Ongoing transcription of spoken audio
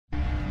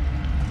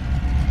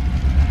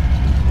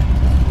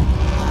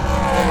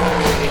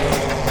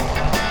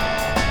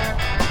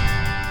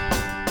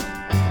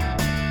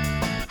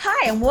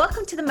and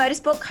welcome to the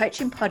Motorsport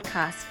Coaching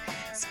Podcast,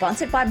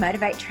 sponsored by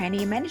Motivate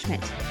Training and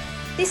Management.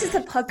 This is a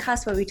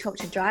podcast where we talk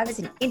to drivers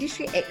and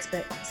industry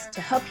experts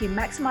to help you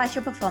maximize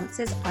your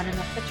performances on and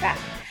off the track.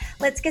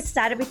 Let's get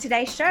started with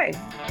today's show.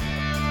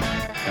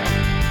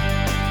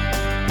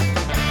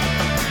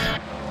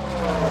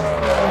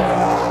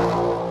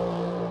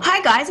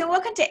 Hi guys, and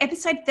welcome to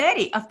episode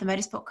 30 of the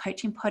Motorsport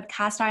Coaching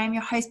Podcast. I am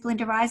your host,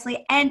 Belinda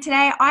Risley, and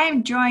today I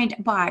am joined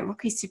by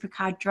rookie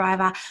supercar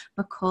driver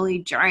Macaulay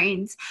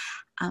Jones.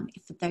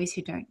 For those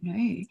who don't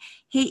know,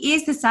 he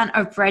is the son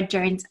of Brad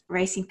Jones,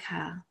 racing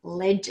car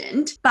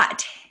legend,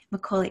 but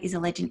Macaulay is a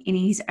legend in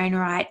his own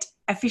right,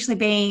 officially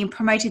being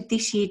promoted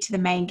this year to the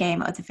main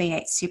game of the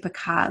V8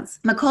 Supercars.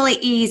 Macaulay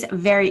is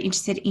very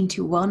interested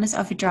into wellness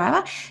of a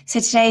driver. So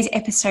today's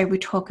episode, we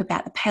talk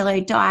about the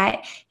paleo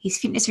diet, his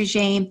fitness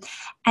regime,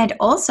 and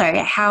also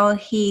how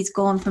he's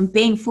gone from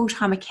being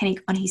full-time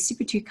mechanic on his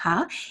Super 2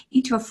 car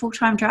into a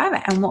full-time driver,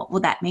 and what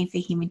will that mean for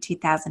him in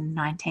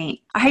 2019.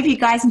 I hope you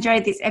guys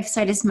enjoyed this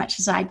episode as much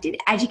as I did.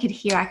 As you could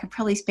hear, I could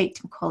probably speak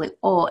to Macaulay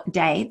all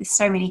day. There's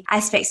so many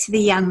aspects to the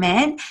young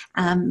man.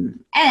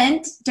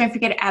 And don't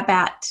forget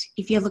about,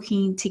 if you're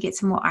looking to get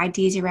some more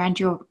ideas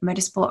around your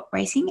motorsport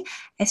racing,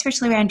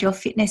 especially around your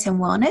fitness and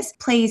wellness,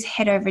 please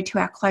head over to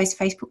our closed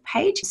Facebook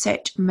page,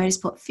 search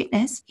Motorsport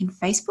Fitness in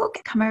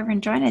Facebook, come over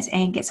and join us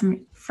and get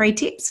some free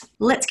tips.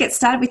 Let's get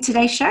started with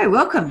today's show.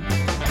 Welcome.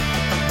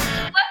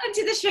 Welcome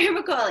to the show,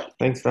 Macaulay.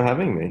 Thanks for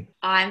having me.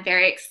 I'm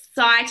very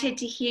excited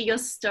to hear your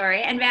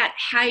story and about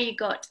how you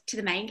got to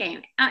the main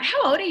game.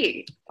 How old are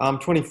you? I'm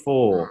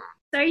 24.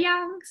 So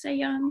young, so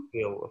young.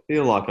 I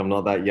feel like I'm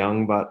not that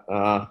young, but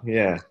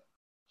yeah.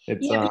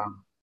 It's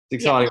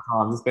exciting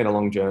times. It's been a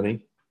long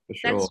journey, for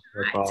sure.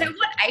 That's right. So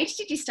what age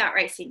did you start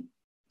racing?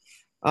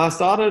 I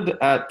started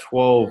at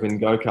 12 in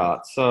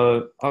go-karts,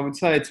 so I would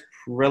say it's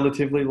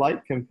relatively late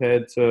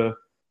compared to,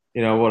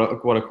 you know,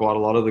 what quite a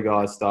lot of the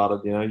guys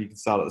started. You know, you can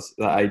start at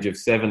the age of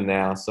 7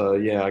 now, so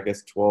yeah, I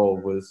guess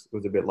 12 was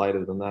a bit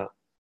later than that.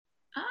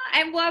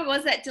 And why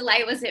was that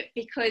delay? Was it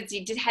because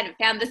you hadn't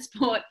found the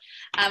sport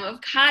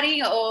of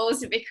karting, or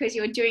was it because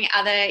you were doing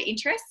other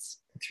interests?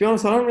 To be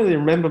honest, I don't really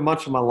remember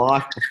much of my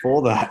life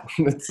before that.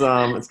 It's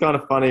kind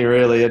of funny,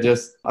 really.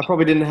 I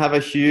probably didn't have a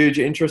huge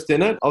interest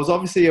in it. I was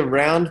obviously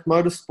around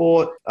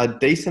motorsport a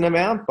decent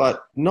amount,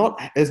 but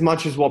not as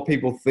much as what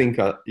people think.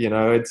 You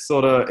know,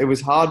 it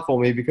was hard for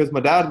me because my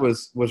dad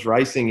was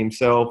racing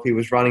himself. He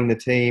was running the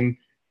team.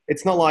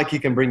 It's not like you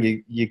can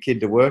bring your kid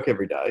to work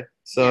every day.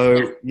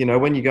 So, you know,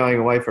 when you're going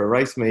away for a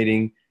race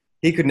meeting,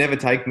 he could never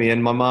take me.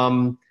 And my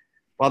mum,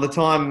 by the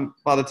time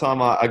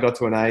I got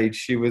to an age,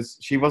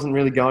 she wasn't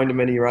really going to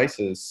many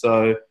races.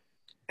 So,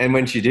 and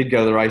when she did go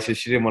to the races,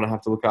 she didn't want to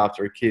have to look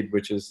after a kid,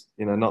 which is,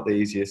 you know, not the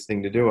easiest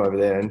thing to do over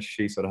there. And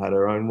she sort of had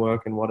her own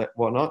work and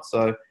whatnot.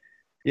 So,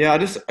 yeah,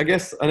 I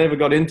guess I never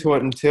got into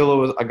it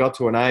until I got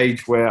to an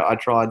age where I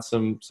tried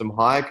some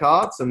higher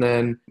karts, and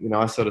then, you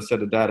know, I sort of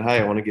said to Dad, hey,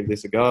 I want to give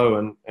this a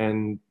go,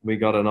 and we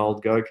got an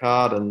old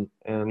go-kart,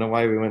 and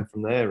away we went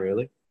from there,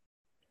 really.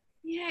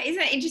 Yeah,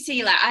 isn't it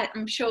interesting? Like,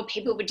 I'm sure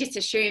people would just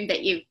assume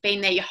that you've been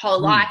there your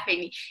whole life,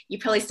 and you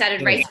probably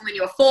started racing when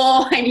you were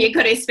 4, and you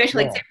got a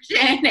special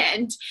exemption.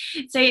 And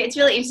so it's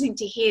really interesting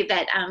to hear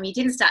that you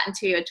didn't start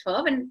until you were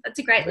 12, and that's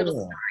a great little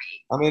story.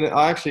 I mean,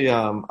 I actually,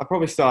 I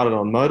probably started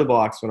on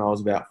motorbikes when I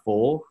was about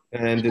 4,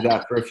 and did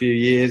that for a few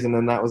years, and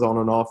then that was on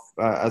and off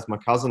as my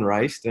cousin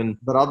raced.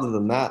 But other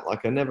than that,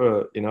 like, I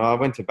never, you know, I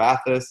went to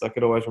Bathurst. I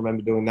could always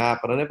remember doing that,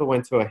 but I never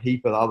went to a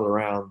heap of other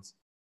rounds.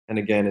 And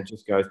again, it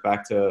just goes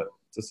back to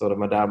sort of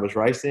my dad was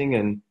racing,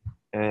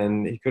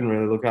 and he couldn't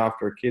really look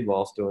after a kid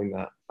whilst doing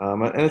that.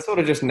 And it sort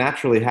of just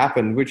naturally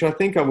happened, which I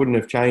think I wouldn't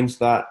have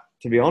changed that,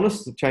 to be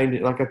honest.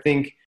 Like, I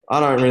think I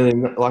don't really,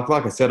 like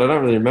I said, I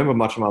don't really remember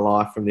much of my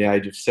life from the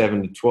age of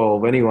 7 to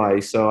 12 anyway.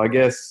 So I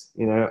guess,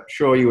 you know,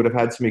 sure, you would have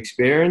had some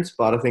experience,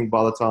 but I think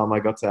by the time I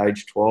got to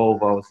age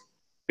 12, I was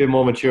a bit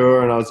more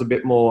mature and I was a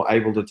bit more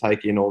able to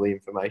take in all the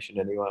information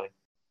anyway.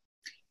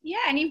 Yeah,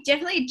 and you've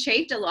definitely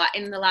achieved a lot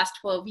in the last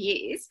 12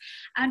 years.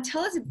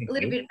 Tell us a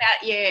little bit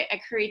about your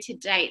career to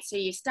date. So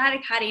you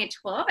started karting at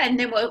 12, and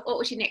then what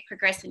was your next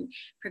progression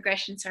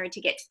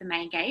to get to the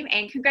main game?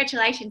 And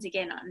congratulations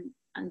again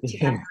on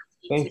 2019.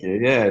 Thank you.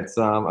 Yeah, it's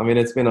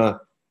it's been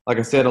like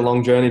I said, a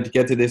long journey to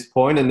get to this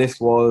point, and this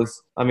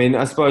was,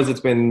 I suppose it's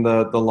been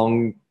the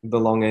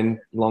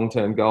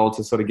long-term goal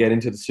to sort of get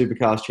into the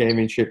Supercars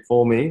Championship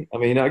for me. I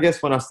mean, I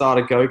guess when I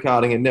started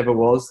go-karting, it never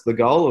was the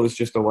goal. It was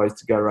just always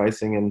to go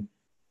racing and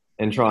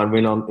try and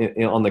win on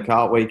the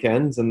kart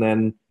weekends. And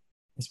then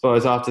I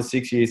suppose after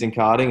 6 years in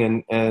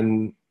karting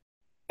and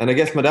I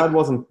guess my dad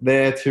wasn't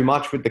there too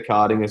much with the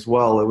karting as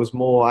well. It was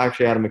more, I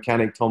actually had a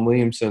mechanic, Tom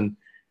Williamson.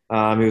 He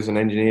was an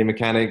engineer,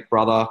 mechanic,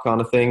 brother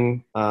kind of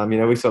thing. You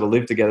know, we sort of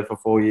lived together for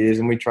 4 years,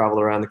 and we traveled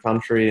around the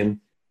country and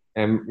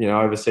you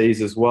know,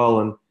 overseas as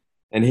well.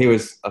 And he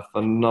was a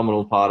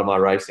phenomenal part of my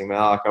racing.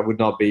 Like, I would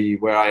not be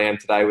where I am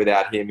today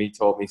without him. He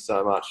taught me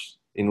so much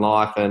in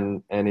life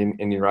and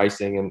in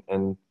racing,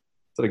 and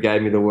sort of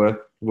gave me the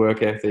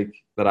work ethic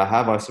that I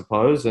have, I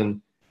suppose. And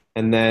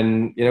And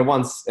then,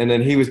 and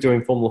then he was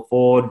doing Formula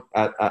Ford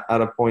at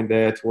a point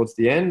there towards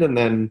the end. And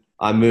then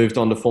I moved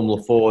on to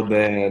Formula Ford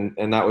there.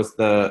 And that was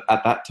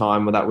at that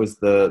time, that was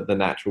the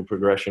natural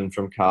progression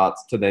from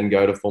karts to then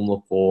go to Formula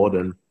Ford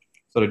and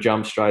sort of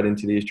jump straight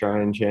into the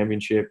Australian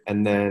Championship.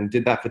 And then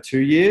did that for 2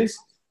 years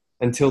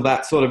until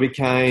that sort of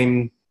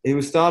became, it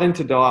was starting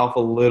to die off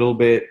a little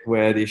bit,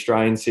 where the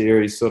Australian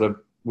series sort of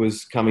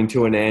was coming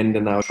to an end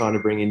and they were trying to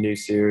bring in new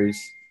series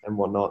and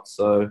whatnot.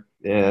 So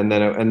yeah, and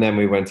then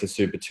we went to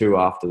Super 2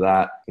 after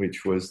that,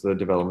 which was the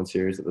development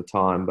series at the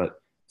time, but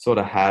sort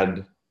of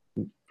had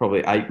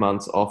probably 8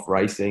 months off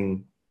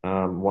racing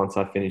once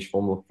I finished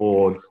Formula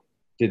Ford,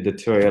 did the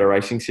Toyota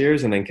Racing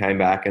Series, and then came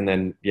back and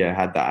then,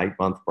 had the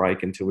 8-month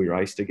break until we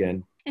raced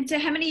again. And so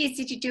how many years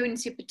did you do in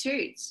Super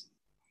 2s?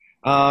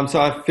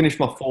 So I finished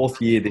my 4th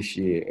year this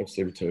year of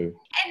Super 2.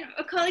 And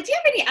Macaulay, do you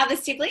have any other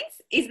siblings?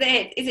 Is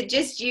it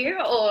just you,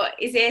 or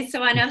is there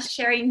someone else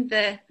sharing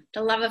the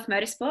love of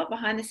motorsport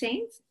behind the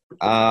scenes?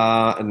 No,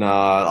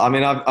 I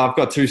mean, I've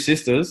got 2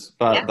 sisters,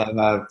 but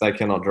they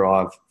cannot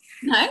drive.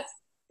 No?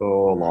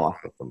 For life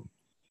of them.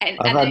 And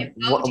are they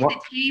involved in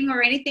the team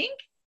or anything?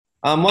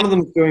 One of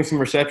them is doing some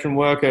reception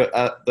work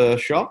at the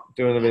shop,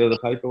 doing a bit of the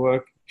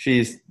paperwork.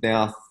 She's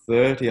now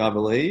 30, I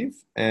believe,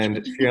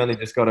 and she only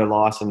just got her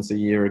license a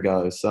year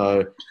ago.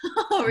 So,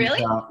 oh,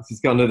 really?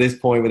 She's gotten to this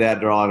point without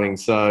driving.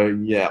 So,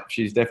 yeah,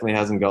 she definitely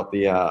hasn't got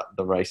the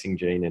racing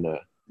gene in her,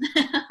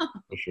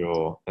 for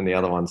sure. And the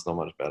other one's not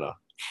much better.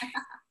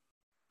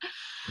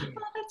 Oh,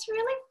 that's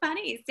really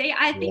funny. See,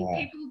 I think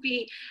people will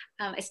be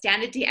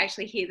astounded to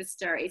actually hear the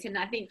stories, and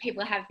I think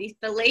people have this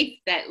belief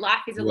that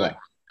life is a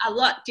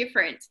lot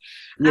different.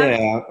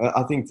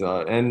 I think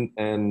so, and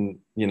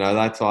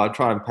that's why I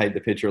try and paint the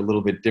picture a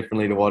little bit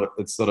differently to what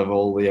it's sort of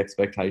all the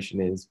expectation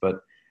is.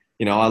 But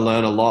I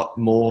learn a lot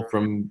more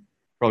from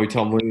probably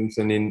Tom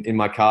Williamson in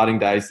my karting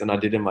days than I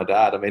did in my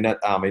dad.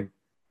 I mean,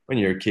 when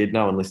you're a kid,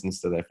 no one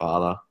listens to their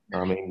father.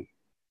 I mean,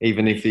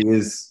 even if he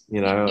is,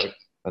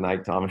 an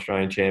 8-time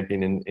Australian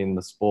champion in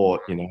the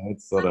sport,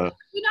 it's sort of,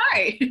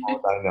 I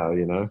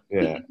know,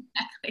 yeah.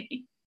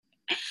 Exactly.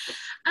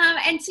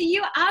 And so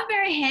you are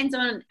very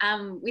hands-on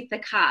with the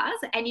cars,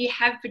 and you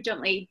have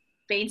predominantly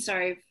been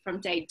so from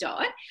day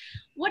dot.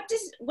 What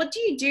do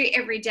you do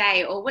every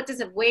day, or what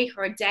does a week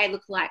or a day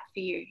look like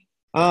for you?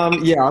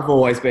 I've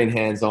always been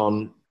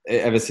hands-on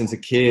ever since a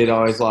kid. I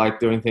always liked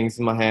doing things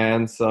in my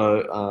hands.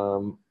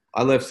 So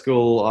I left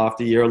school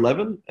after year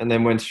 11 and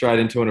then went straight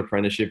into an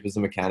apprenticeship as a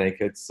mechanic.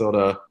 It's sort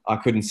of, I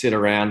couldn't sit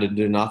around and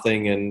do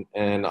nothing.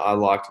 And I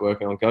liked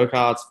working on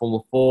go-karts,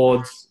 Formula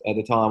Fords. At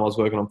the time I was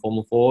working on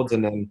Formula Fords,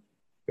 and then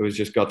it was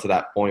just got to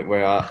that point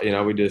where,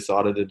 we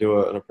decided to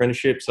do an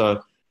apprenticeship.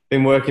 So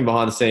been working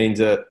behind the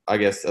scenes at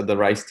the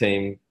race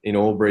team in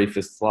Albury for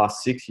the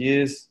last 6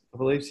 years, I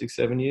believe,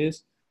 7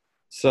 years.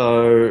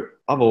 So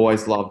I've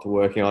always loved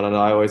working on it.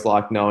 I always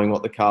like knowing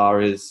what the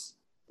car is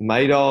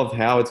made of,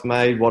 how it's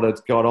made, what it's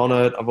got on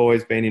it. I've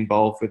always been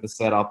involved with the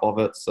setup of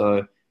it.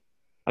 So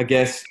I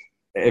guess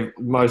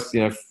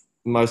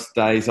most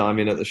days I'm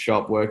in at the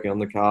shop working on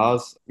the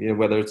cars,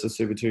 whether it's the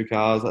Super 2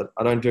 cars.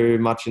 I don't do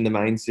much in the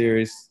main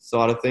series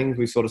side of things.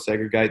 We sort of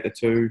segregate the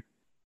two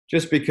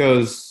just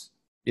because,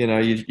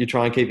 you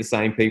try and keep the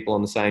same people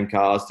on the same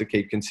cars to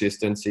keep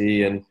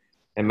consistency and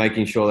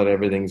making sure that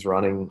everything's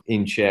running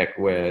in check,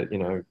 where,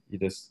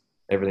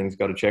 everything's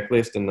got a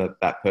checklist and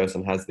that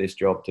person has this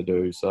job to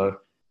do. So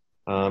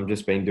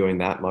just been doing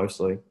that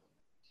mostly.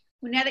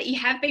 Well, now that you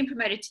have been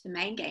promoted to the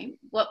main game,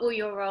 what will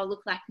your role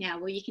look like now?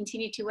 Will you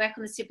continue to work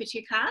on the Super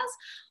 2 cars,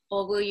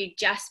 or will you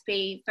just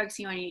be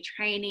focusing on your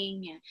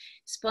training, your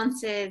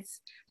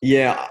sponsors?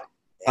 Yeah,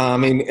 I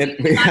mean,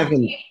 we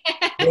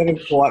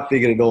haven't quite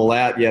figured it all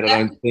out yet, I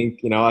don't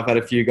think. I've had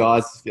a few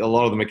guys, a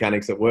lot of the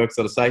mechanics at work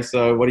sort of say,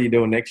 so what are you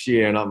doing next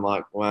year? And I'm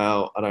like,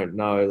 well, I don't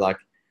know. Like,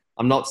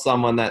 I'm not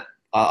someone that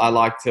I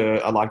like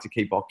to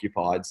keep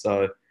occupied.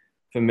 So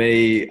for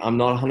me, I'm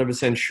not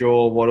 100%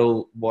 sure what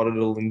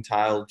it'll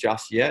entail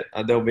just yet.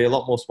 There'll be a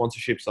lot more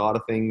sponsorship side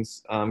of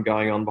things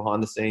going on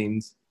behind the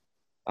scenes.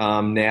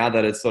 Now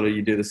that it's sort of,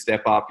 you do the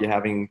step up, you're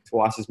having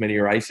twice as many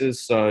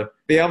races. So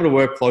be able to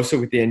work closer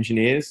with the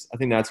engineers. I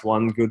think that's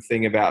one good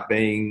thing about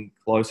being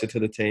closer to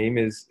the team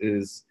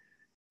is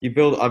I've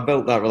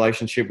built that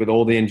relationship with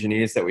all the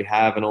engineers that we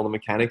have and all the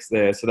mechanics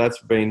there. So that's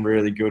been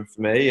really good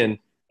for me, and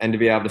to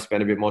be able to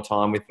spend a bit more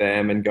time with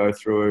them and go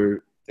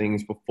through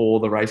things before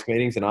the race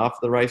meetings and after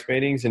the race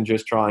meetings, and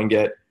just try and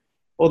get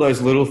all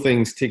those little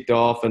things ticked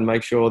off and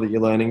make sure that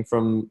you're learning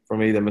from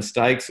either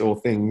mistakes or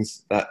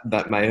things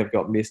that may have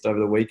got missed over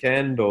the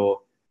weekend, or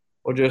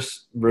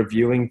just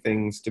reviewing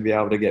things to be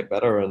able to get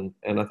better. And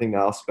I think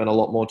I'll spend a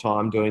lot more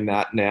time doing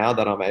that now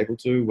that I'm able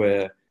to,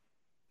 where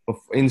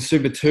in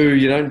Super 2,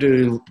 you don't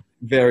do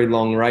very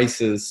long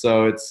races.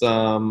 So it's,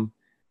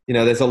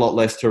 there's a lot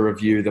less to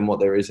review than what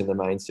there is in the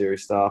main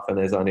series stuff. And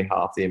there's only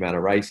half the amount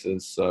of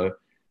races. So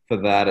for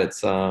that,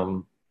 it's,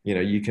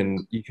 you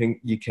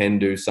can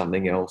do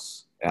something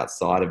else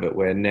outside of it,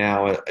 where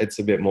now it's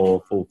a bit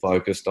more full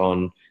focused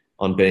on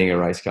being a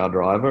race car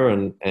driver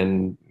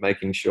and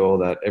making sure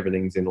that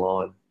everything's in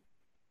line.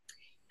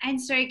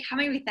 And so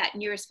coming with that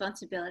new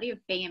responsibility of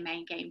being a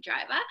main game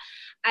driver,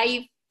 are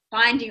you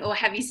finding, or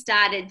have you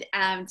started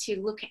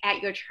to look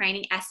at your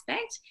training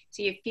aspect,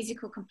 so your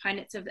physical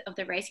components of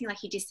the racing?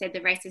 Like you just said,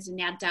 the races are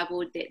now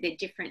doubled, they're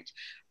different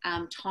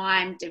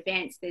timed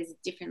events, there's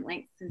different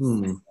lengths and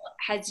so forth.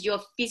 Has your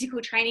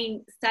physical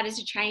training started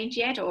to change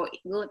yet, or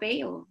will it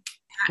be? Or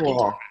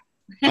Well,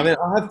 I mean,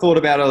 I have thought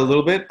about it a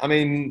little bit. I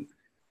mean,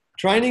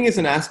 training is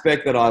an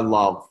aspect that I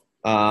love.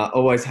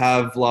 Always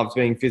have loved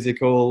being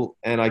physical,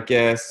 and I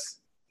guess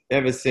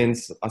ever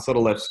since I sort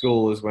of left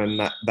school is when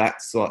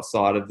that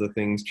side of the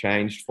things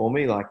changed for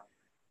me. Like,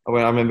 I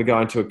remember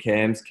going to a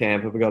CAMS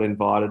camp, and we got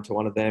invited to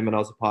one of them, and I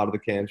was a part of the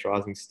CAMS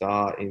Rising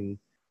Star in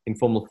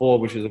Formula 4,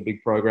 which was a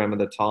big program at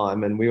the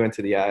time, and we went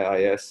to the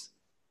AIS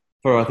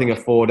for, I think, a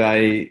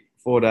four-day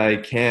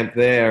camp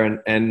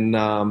there, and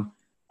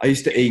I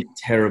used to eat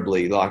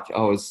terribly. Like,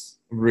 I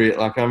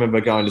remember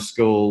going to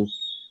school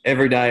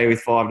every day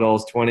with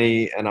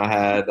 $5.20, and I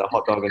had a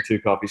hot dog and 2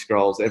 coffee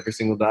scrolls every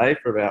single day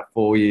for about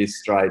 4 years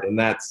straight. And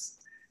that's,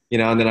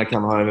 and then I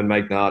come home and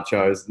make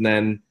nachos,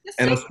 and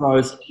I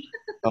suppose,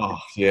 oh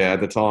yeah, at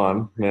the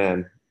time,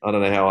 man, I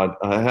don't know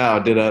how I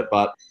did it,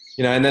 but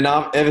and then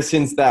ever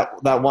since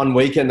that one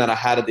weekend that I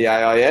had at the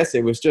AIS,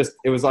 it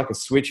was like a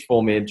switch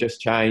for me. It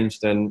just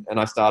changed, and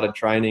I started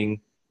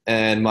training,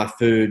 and my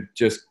food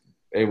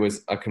it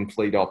was a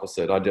complete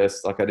opposite. I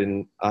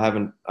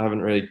haven't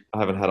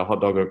had a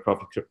hot dog or a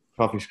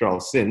coffee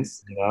scroll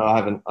since. I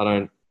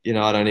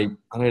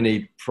don't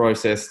eat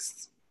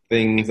processed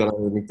things. I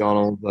don't eat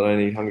McDonald's. I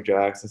don't eat Hungry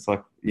Jacks. It's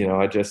like,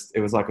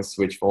 it was like a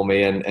switch for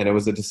me, and it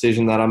was a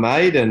decision that I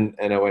made, and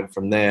I went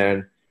from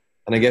there.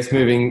 And I guess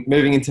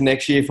moving into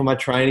next year for my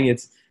training,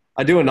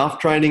 I do enough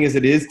training as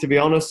it is, to be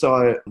honest.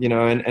 So,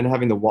 and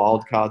having the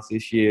wild cards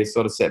this year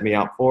sort of set me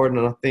up for it. And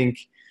I think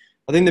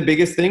the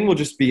biggest thing will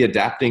just be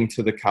adapting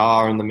to the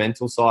car and the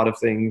mental side of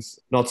things,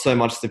 not so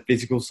much the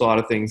physical side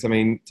of things. I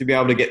mean, to be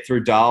able to get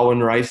through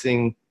Darwin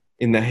racing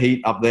in the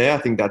heat up there, I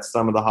think that's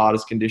some of the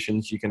hardest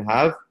conditions you can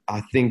have.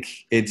 I think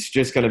it's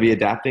just going to be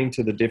adapting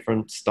to the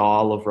different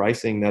style of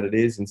racing that it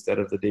is instead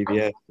of the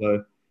DBS.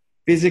 So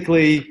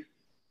physically,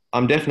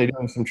 I'm definitely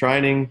doing some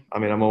training. I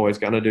mean, I'm always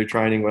going to do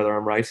training whether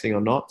I'm racing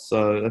or not.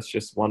 So that's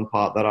just one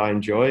part that I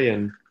enjoy,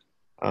 and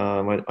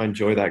I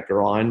enjoy that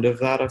grind of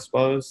that, I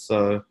suppose.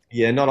 So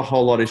yeah, not a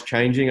whole lot is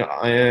changing.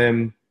 I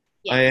am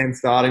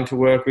starting to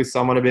work with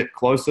someone a bit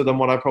closer than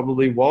what I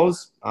probably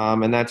was,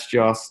 and that's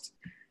just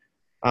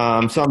so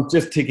I'm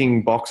just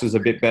ticking boxes a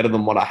bit better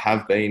than what I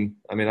have been.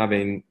 I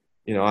mean,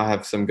 I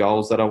have some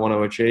goals that I want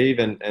to achieve,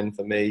 and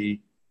for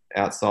me,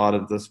 outside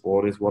of the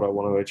sport is what I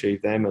want to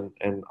achieve them,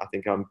 and I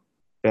think I'm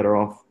better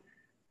off,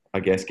 I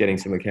guess, getting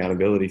some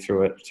accountability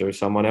through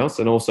someone else,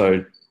 and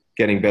also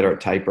getting better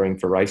at tapering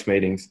for race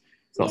meetings.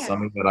 It's not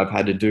something that I've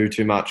had to do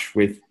too much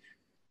with.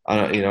 I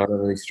don't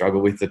really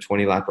struggle with the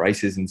 20-lap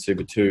races in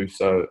Super 2.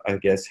 So I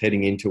guess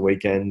heading into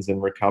weekends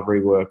and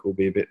recovery work will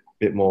be a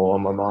bit more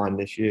on my mind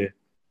this year.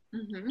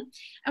 Mm-hmm.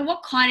 And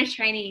what kind of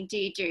training do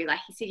you do? Like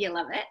you said, you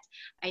love it.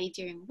 Are you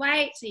doing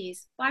weights? Are you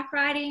bike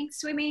riding,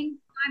 swimming,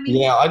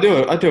 climbing? Yeah, I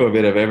do a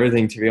bit of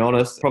everything, to be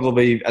honest.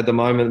 Probably at the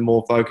moment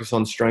more focused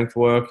on strength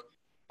work.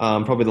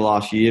 Probably the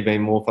last year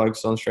been more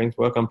focused on strength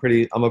work. I'm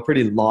a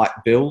pretty light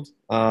build.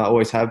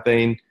 Always have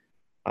been.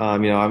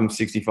 I'm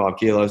 65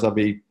 kilos. I'd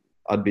be,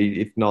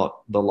 if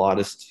not the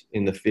lightest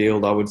in the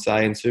field, I would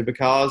say, in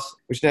supercars,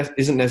 which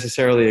isn't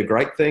necessarily a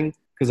great thing,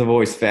 because I've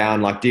always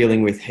found like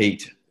dealing with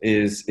heat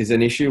is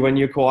an issue when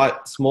you're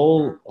quite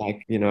small,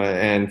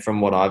 and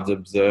from what I've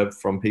observed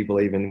from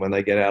people, even when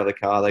they get out of the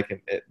car,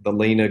 the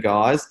leaner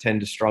guys tend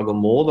to struggle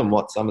more than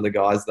what some of the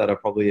guys that are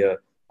probably a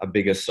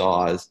bigger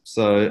size.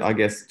 So I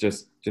guess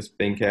just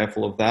being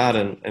careful of that.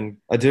 And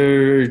I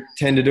do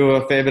tend to do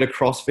a fair bit of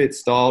CrossFit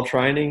style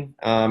training,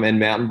 and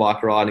mountain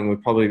bike riding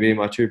would probably be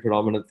my two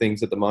predominant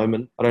things at the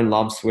moment. I don't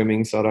love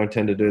swimming, so I don't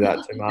tend to do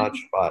that too much,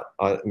 but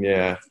I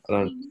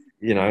don't,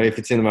 if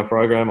it's in my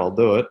program, I'll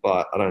do it,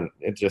 but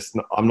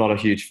I'm not a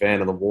huge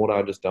fan of the water.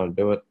 I just don't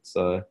do it.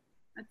 So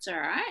that's all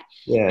right.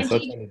 Yeah. And so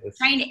do you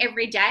train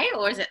every day,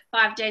 or is it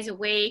 5 days a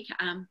week?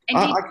 And do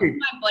you do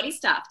my body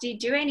stuff? Do you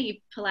do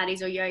any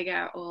Pilates or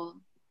yoga or?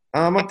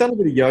 I've done a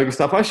bit of yoga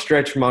stuff. I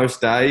stretch most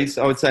days.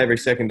 I would say every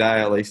second day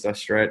at least I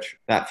stretch.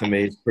 That for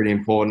me is pretty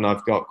important.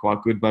 I've got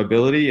quite good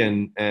mobility,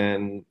 and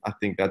I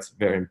think that's a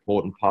very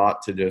important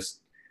part to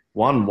just,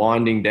 one,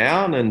 winding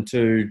down, and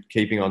two,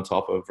 keeping on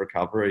top of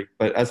recovery.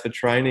 But as for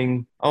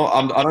training,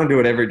 I don't do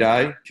it every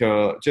day,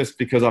 just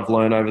because I've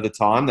learned over the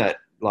time that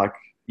like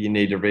you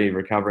need to be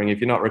recovering. If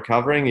you're not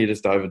recovering, you're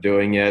just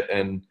overdoing it.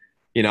 And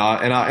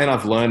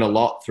I've learned a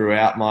lot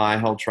throughout my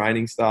whole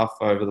training stuff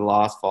over the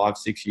last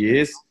 5-6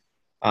 years.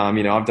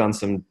 I've done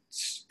some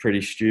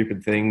pretty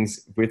stupid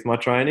things with my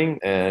training,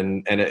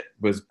 and it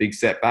was big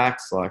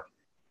setbacks. Like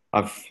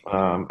I've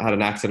had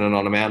an accident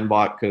on a mountain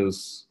bike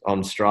because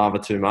on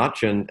Strava too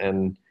much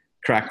and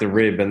cracked the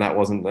rib, and that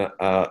wasn't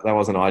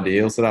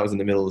ideal. So that was in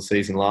the middle of the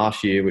season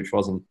last year, which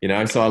wasn't,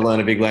 so I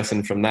learned a big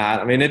lesson from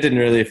that. I mean, it didn't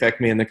really affect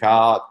me in the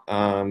car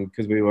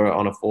because we were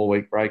on a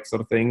 4-week break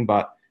sort of thing,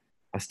 but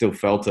I still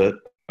felt it.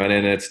 and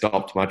then it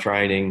stopped my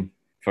training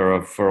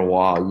for a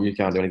while. You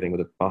can't do anything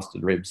with a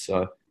busted rib.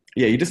 So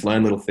yeah, you just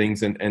learn little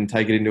things and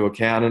take it into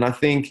account. And I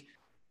think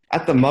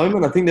at the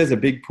moment, I think there's a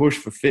big push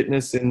for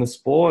fitness in the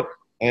sport.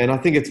 And I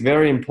think it's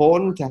very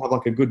important to have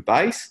like a good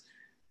base.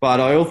 But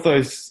I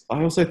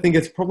also think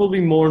it's probably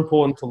more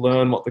important to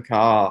learn what the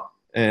car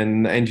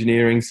and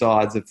engineering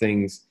sides of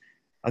things.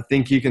 I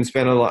think you can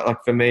spend a lot, like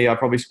for me, I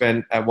probably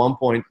spent at one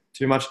point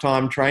too much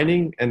time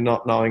training and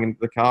not knowing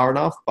the car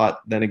enough.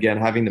 But then again,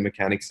 having the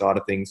mechanic side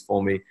of things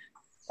for me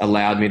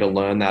allowed me to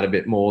learn that a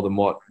bit more than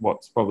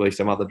what's probably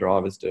some other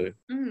drivers do.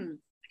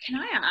 Can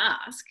I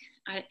ask,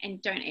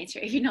 and don't answer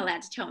if you're not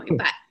allowed to tell me,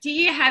 but do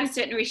you have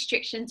certain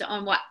restrictions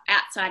on what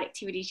outside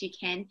activities you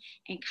can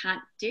and can't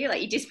do?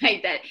 Like you just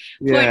made that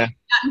point about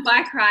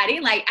bike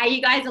riding. Like, are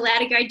you guys allowed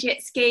to go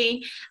jet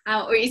skiing,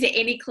 or is there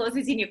any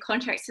clauses in your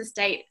contracts to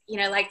state,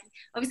 like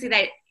obviously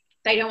they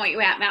don't want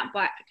you out mountain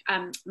bike,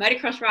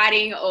 motocross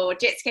riding or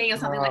jet skiing or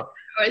something like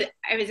that,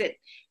 or is it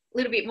a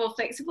little bit more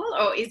flexible,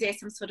 or is there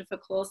some sort of a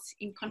clause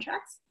in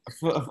contracts?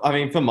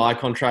 For my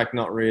contract,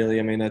 not really.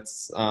 I mean,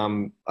 it's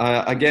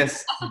I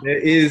guess he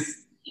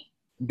is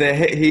the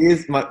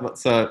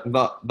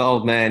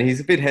old man. He's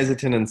a bit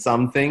hesitant in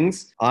some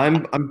things.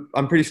 I'm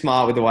pretty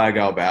smart with the way I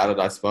go about it,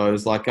 I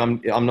suppose. Like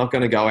I'm not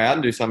going to go out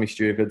and do something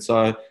stupid.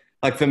 So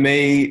like for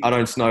me, I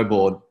don't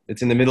snowboard.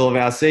 It's in the middle of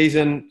our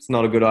season. It's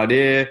not a good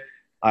idea.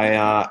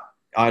 I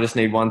just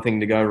need one thing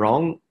to go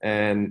wrong.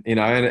 And, and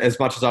as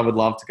much as I would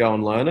love to go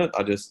and learn it,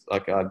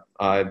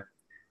 I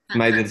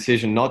made the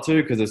decision not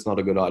to because it's not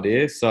a good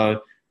idea.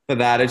 So for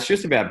that, it's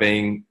just about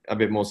being a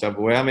bit more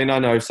self-aware. I mean, I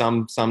know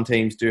some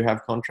teams do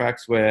have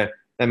contracts where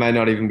they may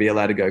not even be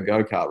allowed to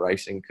go-kart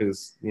racing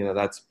because,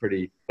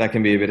 that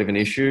can be a bit of an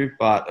issue.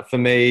 But for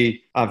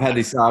me, I've had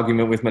this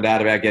argument with my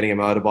dad about getting a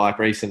motorbike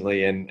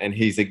recently and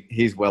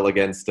he's well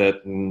against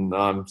it and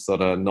I'm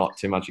sort of not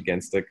too much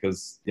against it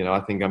because, I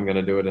think I'm going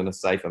to do it in a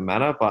safer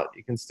manner, but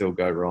you can still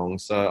go wrong.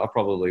 So I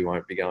probably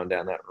won't be going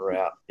down that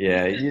route.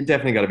 Yeah, you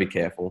definitely got to be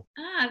careful.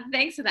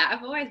 Thanks for that.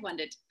 I've always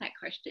wondered that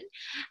question.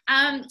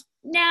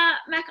 Now,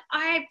 Mac,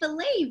 I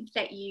believe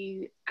that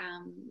you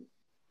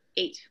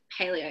eat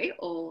paleo,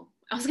 or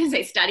I was going to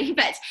say study,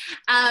 but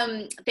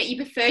that you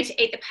prefer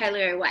to eat the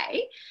paleo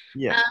way.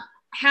 Yeah.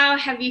 How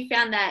have you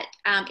found that,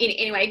 in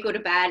any way, good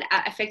or bad,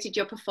 affected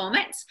your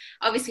performance?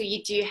 Obviously,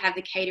 you do have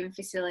the catering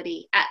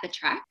facility at the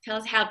track. Tell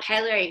us how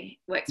paleo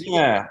works for you.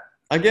 Yeah,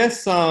 I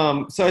guess,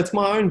 so it's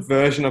my own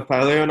version of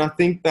paleo, and I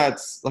think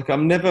that's, like, I've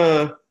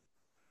never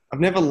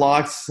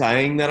liked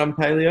saying that I'm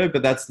paleo,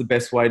 but that's the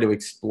best way to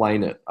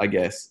explain it, I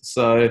guess.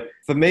 So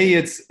for me,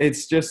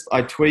 it's just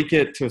I tweak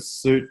it to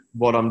suit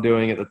what I'm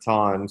doing at the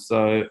time.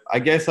 So I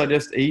guess I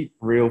just eat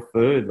real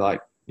food. Like,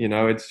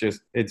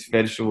 it's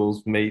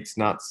vegetables, meats,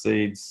 nuts,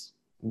 seeds,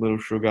 little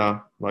sugar,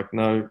 like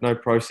no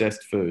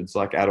processed foods,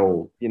 like at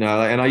all. And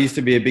I used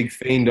to be a big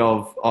fiend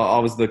of, I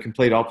was the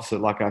complete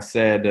opposite, like I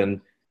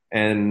said.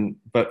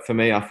 But for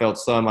me, I felt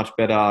so much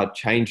better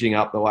changing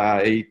up the way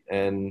I eat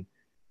and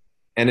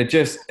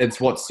it's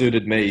what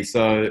suited me.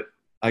 So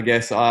I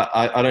guess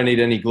I don't eat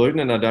any gluten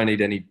and I don't eat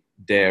any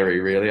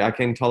dairy really. I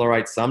can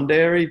tolerate some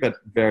dairy, but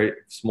very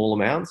small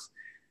amounts.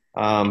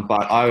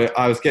 But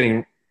I was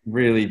getting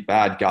really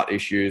bad gut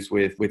issues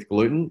with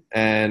gluten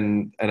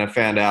and I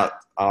found out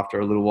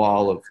after a little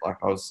while of like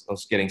I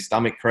was getting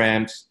stomach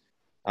cramps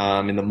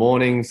in the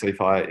morning. So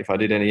if I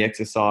did any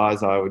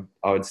exercise, I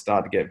would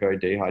start to get very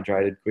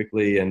dehydrated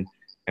quickly and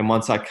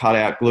once I cut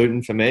out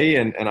gluten for me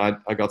and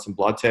I got some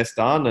blood tests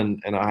done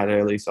and I had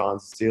early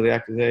signs of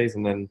celiac disease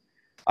and then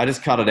I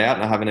just cut it out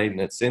and I haven't eaten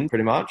it since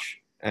pretty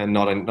much and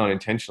not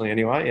intentionally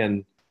anyway.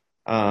 And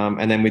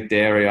then with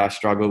dairy, I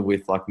struggled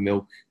with like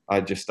milk. I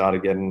just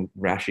started getting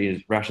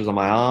rashes on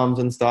my arms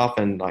and stuff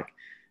and like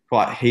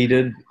quite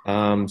heated.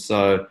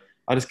 So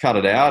I just cut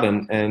it out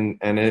and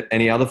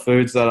any other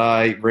foods that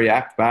I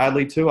react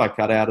badly to, I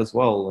cut out as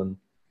well.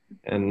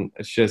 And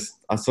it's just,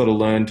 I sort of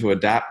learned to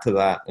adapt to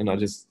that. And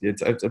it's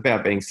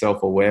about being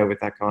self-aware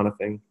with that kind of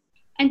thing.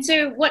 And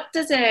so what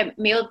does a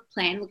meal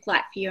plan look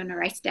like for you on a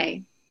race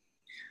day?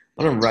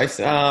 On a race,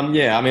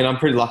 yeah, I mean, I'm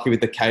pretty lucky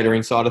with the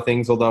catering side of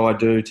things, although I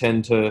do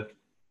tend to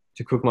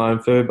cook my own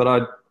food, but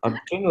I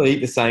generally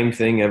eat the same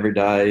thing every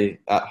day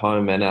at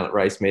home and out at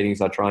race meetings.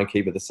 I try and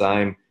keep it the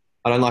same.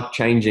 I don't like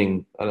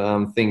changing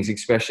things,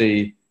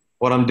 especially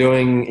what I'm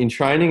doing in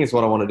training is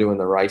what I want to do in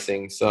the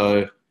racing.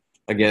 So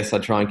I guess I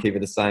try and keep it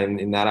the same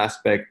in that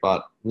aspect,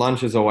 but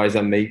lunch is always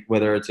a meat,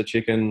 whether it's a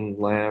chicken,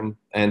 lamb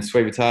and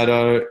sweet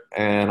potato.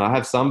 And I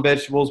have some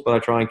vegetables, but I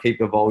try and keep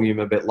the volume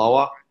a bit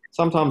lower.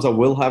 Sometimes I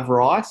will have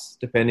rice,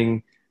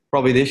 depending.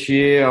 Probably this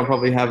year I'll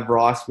probably have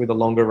rice with a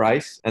longer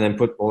race and then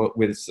put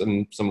with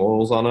some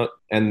oils on it.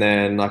 And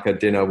then like a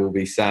dinner will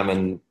be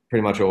salmon,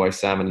 pretty much always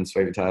salmon and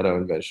sweet potato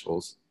and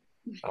vegetables.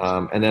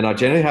 And then I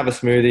generally have a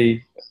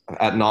smoothie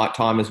at night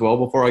time as well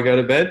before I go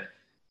to bed.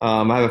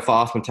 I have a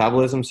fast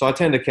metabolism, so I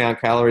tend to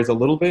count calories a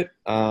little bit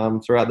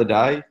throughout the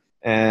day.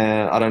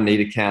 And I don't need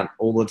to count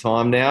all the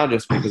time now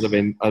just because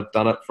I've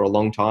done it for a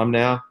long time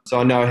now. So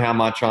I know how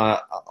much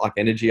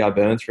energy I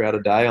burn throughout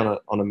a day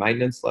on a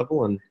maintenance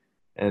level.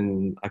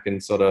 and I can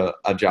sort of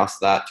adjust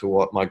that to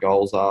what my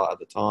goals are at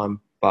the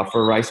time. But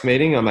for a race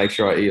meeting, I make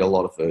sure I eat a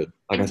lot of food.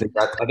 Like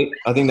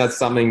I think that's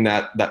something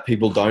that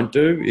people don't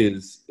do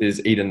is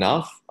eat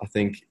enough. I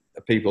think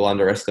people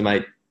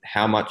underestimate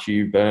how much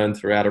you burn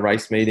throughout a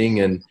race meeting,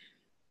 and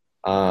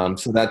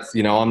so that's,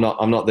 I'm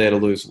not there to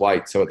lose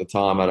weight. So at the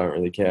time, I don't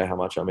really care how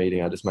much I'm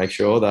eating. I just make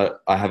sure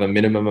that I have a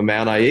minimum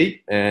amount I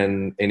eat,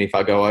 and if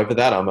I go over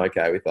that, I'm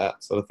okay with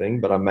that sort of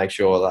thing. But I make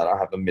sure that I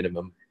have a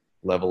minimum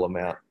level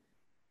amount.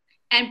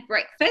 And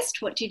breakfast,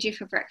 what do you do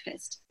for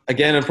breakfast?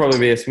 Again, it'd probably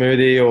be a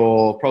smoothie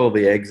or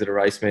probably eggs at a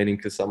race meeting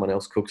because someone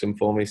else cooks them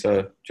for me.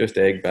 So just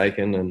egg,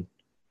 bacon, and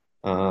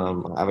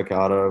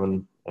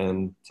avocado,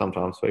 and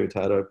sometimes sweet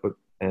potato,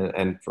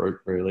 and fruit,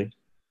 really.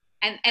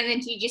 And then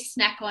do you just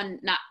snack on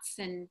nuts?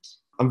 And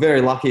I'm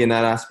very lucky in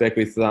that aspect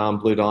with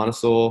Blue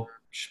Dinosaur.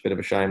 A bit of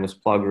a shameless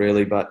plug,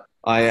 really, but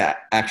I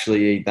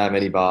actually eat that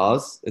many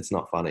bars. It's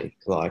not funny.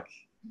 Like,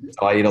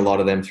 I eat a lot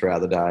of them throughout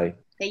the day.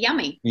 They're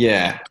yummy.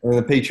 Yeah, and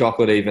the pea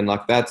chocolate even,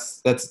 like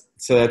that's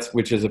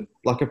which is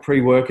like a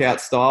pre-workout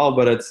style,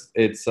 but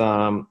it's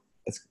the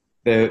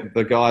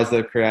guys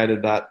that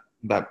created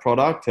that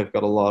product have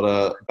got a lot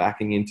of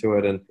backing into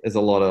it, and there's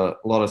a lot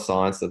of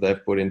science that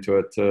they've put into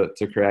it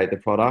to create the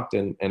product,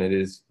 and it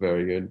is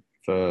very good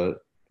for,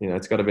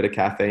 it's got a bit of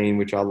caffeine,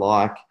 which I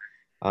like,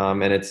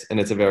 and it's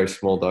a very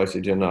small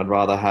dosage, and I'd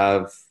rather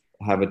have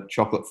a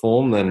chocolate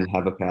form than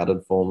have a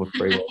powdered form of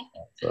pre-workout.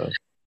 So.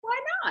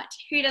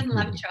 Who doesn't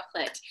love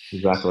chocolate?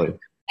 Exactly.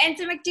 And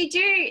so, do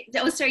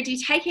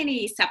you take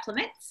any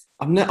supplements?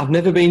 I've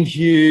never been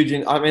huge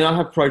in. I mean, I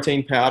have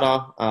protein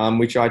powder,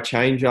 which I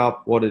change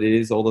up what it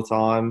is all the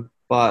time.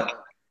 But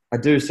I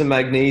do some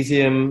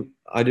magnesium.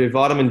 I do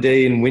vitamin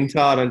D in winter.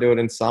 I don't do it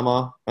in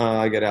summer.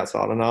 I get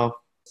outside enough.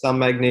 Some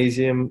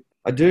magnesium.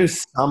 I do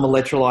some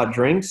electrolyte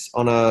drinks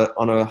on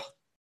a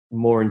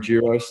more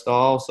enduro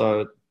style.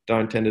 So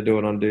don't tend to do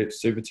it on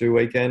Super 2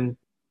 weekend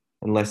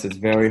unless it's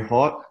very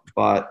hot.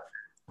 But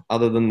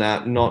other than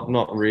that,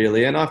 not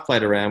really. And I've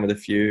played around with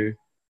a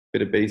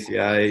bit of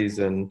BCAAs,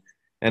 and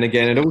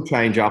again, it'll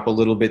change up a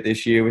little bit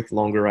this year with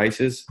longer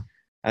races,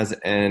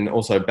 and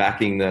also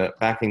backing the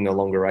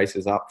longer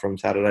races up from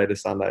Saturday to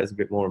Sunday is a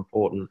bit more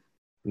important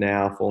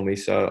now for me.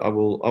 So I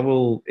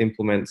will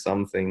implement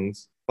some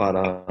things, but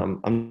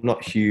I'm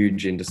not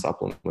huge into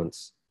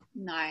supplements.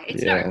 No,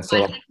 it's not.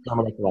 So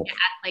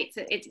athletes,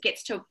 it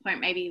gets to a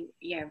point maybe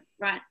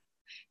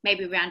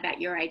around about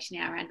your age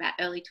now, around about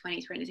early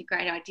 20s, when it's a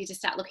great idea to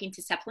start looking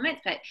into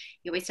supplements, but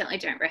we certainly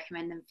don't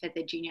recommend them for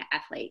the junior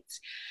athletes.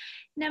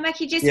 Now,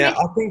 Mac, you just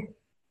mentioned...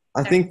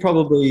 I think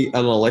probably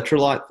an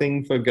electrolyte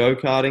thing for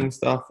go-karting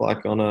stuff,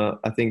 like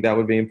I think that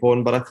would be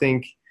important, but I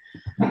think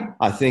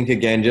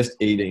again, just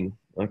eating.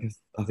 Like,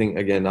 I think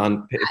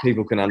again,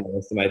 people can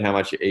underestimate how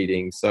much you're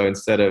eating. So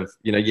instead of,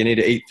 you need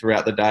to eat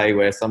throughout the day,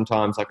 where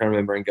sometimes, like I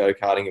remember in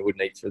go-karting, it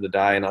wouldn't eat through the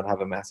day and I'd have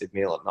a massive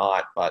meal at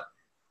night, but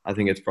I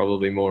think it's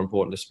probably more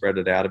important to spread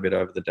it out a bit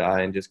over the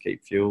day and just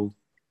keep fueled.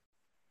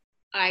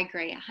 I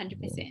agree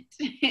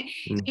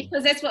 100%.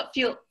 Because that's what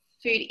food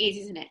is,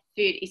 isn't it?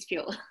 Food is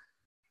fuel.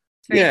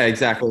 Yeah,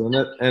 exactly.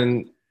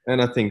 And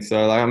I think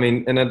so. Like, I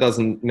mean, and it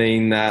doesn't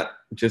mean that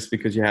just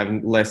because you have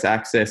less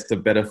access to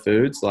better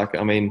foods. Like,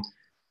 I mean,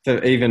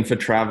 even for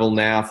travel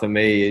now, for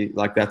me,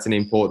 like, that's an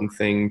important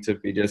thing to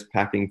be just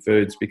packing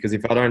foods, because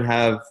if I don't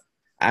have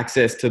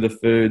access to the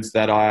foods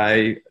that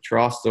I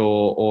trust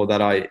or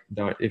that I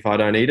don't, if I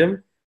don't eat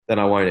them, then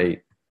I won't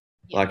eat.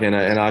 Like, and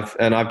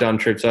I've done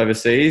trips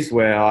overseas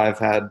where I've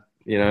had,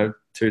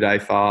 2-day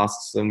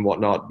fasts and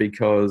whatnot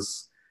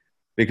because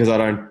I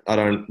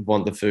don't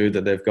want the food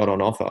that they've got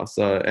on offer.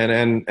 So,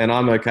 and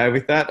I'm okay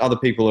with that. Other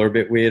people are a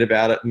bit weird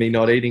about it, me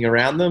not eating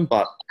around them,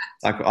 but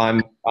like,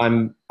 I'm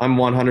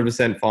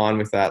 100% fine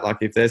with that. Like,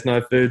 if there's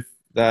no food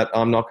that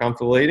I'm not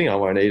comfortable eating, I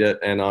won't eat it,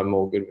 and I'm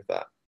all good with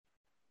that.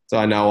 So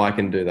I know I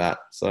can do that.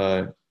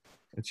 So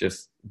it's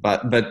just,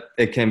 but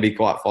it can be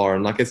quite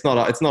foreign. Like, it's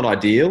not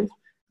ideal,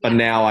 but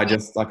now I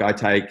just, like, I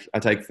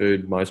take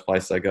food most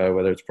places I go,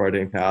 whether it's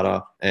protein powder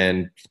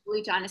and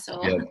Blue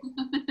Dinosaur. Yeah,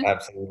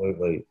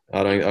 absolutely.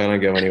 I don't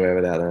go anywhere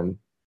without them.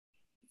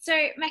 So,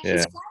 Mac, you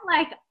sound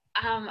like,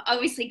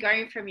 obviously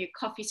going from your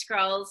coffee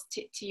scrolls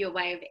to your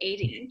way of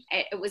eating,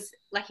 it was,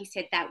 like you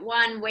said, that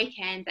one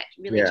weekend that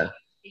really changed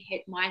your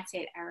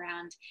mindset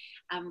around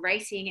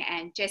racing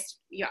and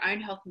just your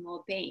own health and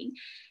well-being.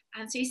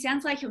 So it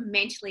sounds like you're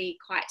mentally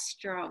quite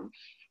strong.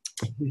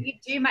 Do you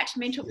do much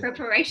mental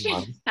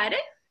preparation at it?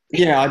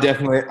 Yeah, I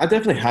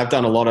definitely have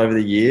done a lot over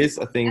the years.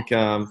 I think,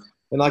 and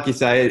like you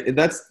say,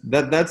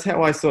 that's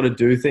how I sort of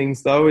do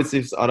things, though. It's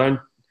if I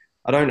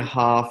don't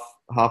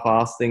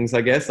half-ass things, I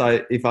guess.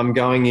 If I'm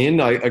going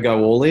in, I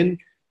go all in,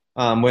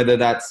 whether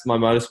that's my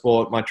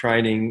motorsport, my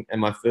training,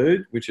 and my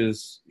food, which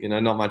is,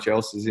 not much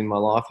else is in my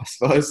life, I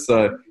suppose.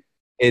 So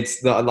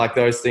it's like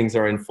those things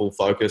are in full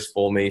focus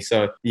for me.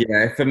 So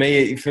yeah, for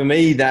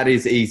me, that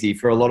is easy.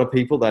 For a lot of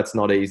people, that's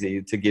not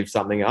easy to give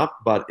something up.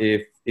 But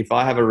if if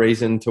I have a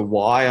reason to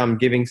why I'm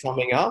giving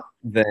something up,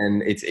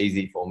 then it's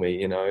easy for me.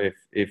 You know,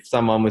 if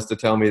someone was to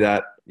tell me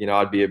that, you know,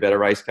 I'd be a better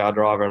race car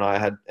driver and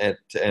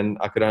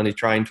I could only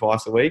train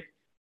twice a week,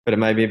 but it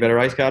made me a better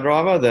race car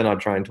driver, then I'd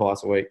train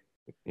twice a week.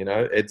 You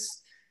know,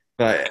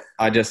 but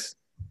I just,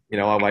 you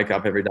know, I wake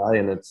up every day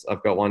and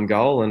I've got one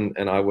goal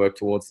and I work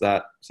towards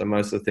that. So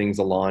most of the things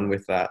align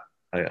with that,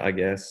 I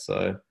guess.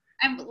 So.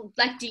 And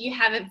like, do you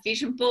have a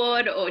vision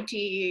board, or do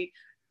you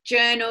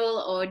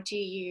journal, or do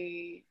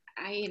you,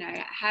 you know,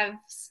 have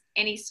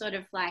any sort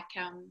of like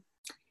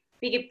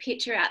bigger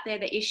picture out there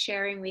that you're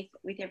sharing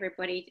with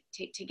everybody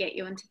to get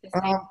you into the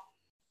same?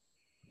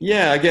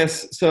 Yeah, I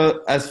guess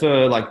so. As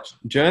for like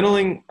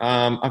journaling,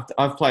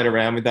 I've played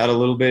around with that a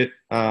little bit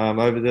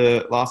over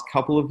the last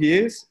couple of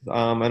years,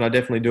 and I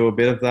definitely do a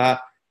bit of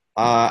that.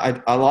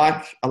 I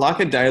like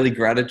a daily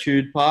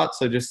gratitude part.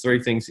 So just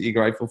 3 things that you're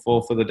grateful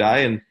for the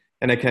day,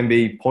 and it can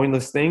be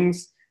pointless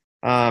things,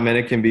 and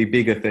it can be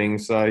bigger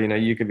things. So you know,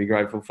 you could be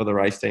grateful for the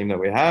race team that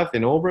we have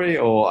in Albury,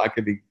 or I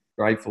could be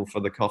grateful for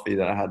the coffee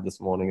that I had this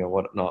morning or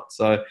whatnot.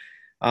 So.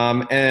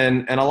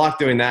 And I like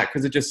doing that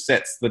because it just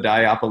sets the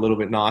day up a little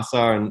bit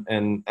nicer.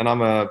 And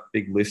I'm a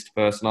big list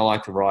person. I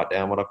like to write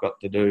down what I've got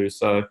to do.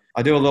 So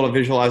I do a lot of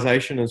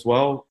visualization as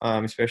well,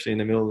 especially in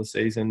the middle of the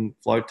season.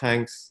 Float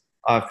tanks.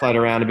 I've played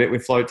around a bit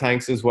with float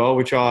tanks as well,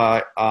 which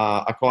I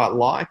quite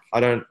like. I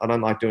don't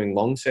like doing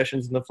long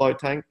sessions in the float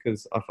tank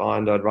because I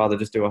find I'd rather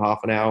just do a half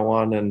an hour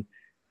one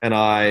and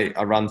I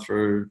run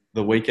through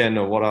the weekend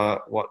of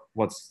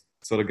what's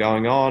sort of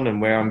going on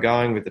and where I'm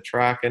going with the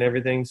track and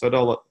everything.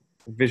 So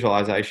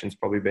visualization's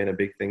probably been a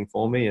big thing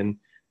for me, and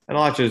I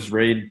like to just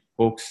read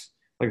books.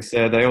 Like I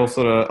said, they all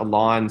sort of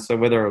align. So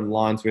whether it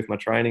aligns with my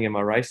training and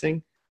my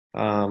racing,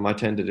 I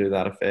tend to do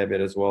that a fair bit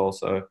as well.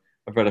 So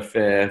I've read a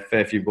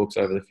fair few books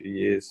over the few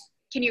years.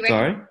 Can you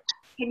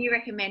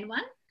recommend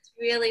one? It's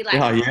really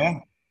like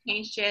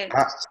changed your...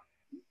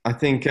 I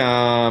think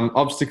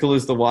Obstacle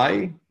is the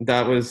Way.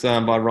 That was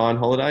by Ryan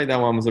Holiday.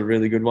 That one was a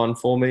really good one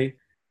for me.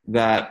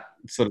 That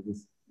sort of,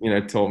 you know,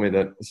 taught me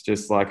that it's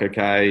just like,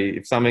 okay,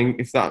 if something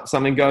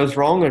goes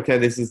wrong, okay,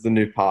 this is the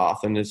new path.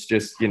 And it's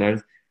just, you know,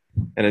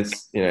 and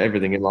it's, you know,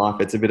 everything in life,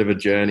 it's a bit of a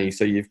journey.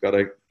 So you've got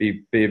to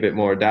be a bit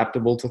more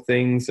adaptable to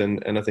things. And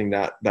I think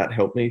that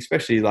helped me,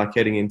 especially like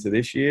heading into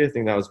this year. I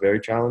think that was very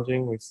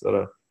challenging. We sort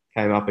of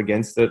came up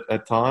against it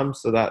at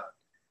times. So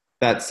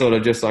that's sort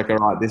of just like, all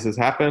right, this has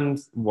happened.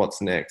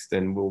 What's next?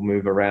 And we'll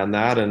move around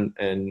that.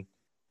 And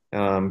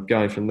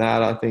going from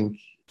that, I think,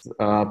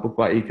 book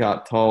by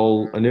Eckhart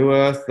Tolle, A New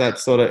Earth.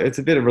 That's sort of, it's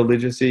a bit of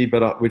religious-y,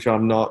 but which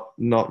I'm not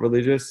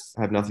religious.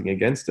 I have nothing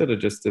against it.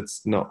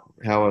 It's not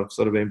how I've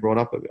sort of been brought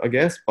up, I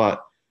guess.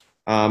 But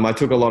I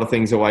took a lot of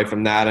things away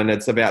from that, and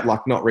it's about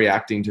like not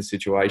reacting to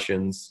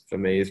situations. For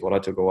me, is what I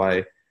took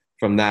away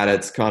from that.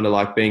 It's kind of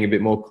like being a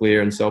bit more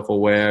clear and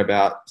self-aware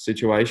about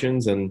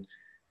situations, and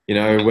you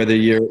know, whether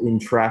you're in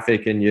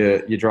traffic and you're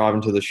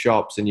driving to the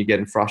shops and you're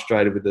getting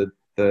frustrated with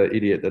the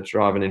idiot that's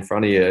driving in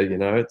front of you. You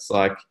know, it's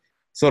like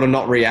sort of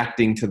not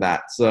reacting to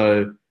that.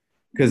 So,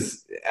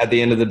 because at the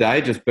end of the day,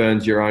 it just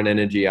burns your own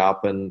energy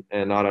up, and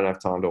I don't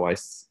have time to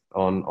waste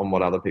on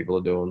what other people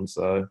are doing.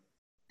 So,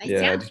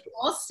 sounds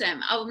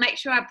awesome. I'll make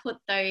sure I put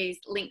those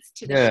links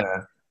to the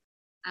show.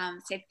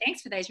 So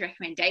thanks for those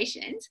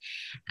recommendations.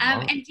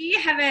 And do you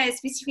have a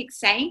specific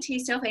saying to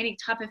yourself, any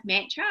type of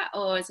mantra,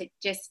 or is it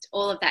just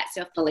all of that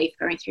self-belief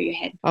going through your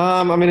head?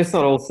 I mean, it's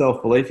not all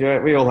self-belief.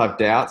 We all have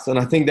doubts. And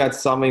I think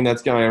that's something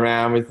that's going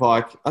around with,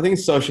 like, I think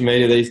social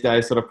media these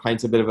days sort of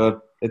paints a bit of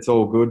a, it's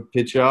all good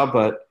picture,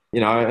 but,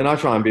 you know, and I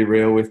try and be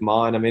real with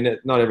mine. I mean,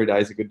 not every day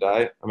is a good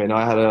day. I mean,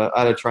 I had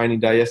a training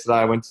day yesterday.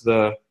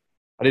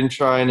 I didn't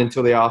train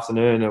until the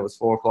afternoon. It was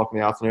 4:00 in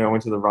the afternoon. I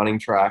went to the running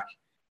track.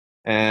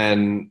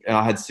 And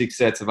I had 6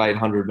 sets of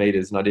 800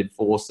 meters, and I did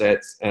 4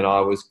 sets, and I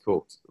was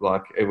cooked.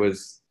 Like, it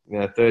was, you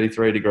know,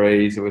 33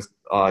 degrees. It was,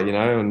 you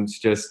know, and it's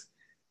just,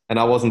 and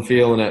I wasn't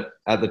feeling it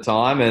at the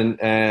time.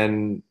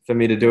 And for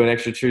me to do an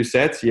extra 2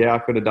 sets, yeah, I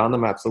could have done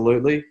them.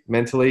 Absolutely.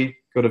 Mentally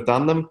could have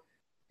done them.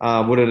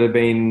 Would it have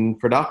been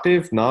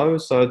productive? No.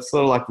 So it's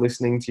sort of like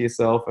listening to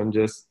yourself and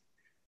just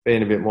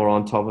being a bit more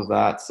on top of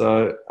that.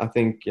 So I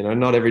think, you know,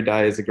 not every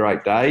day is a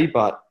great day,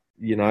 but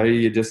you know,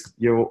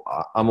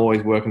 I'm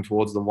always working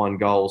towards the one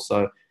goal.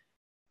 So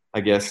I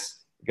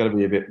guess you've got to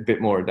be a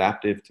bit more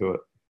adaptive to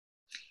it.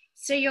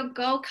 So your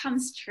goal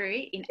comes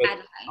true in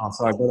Adelaide. Oh,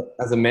 sorry. But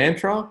as a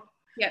mantra?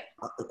 Yep.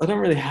 I don't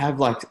really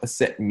have like a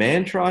set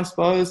mantra, I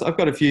suppose. I've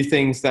got a few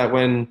things that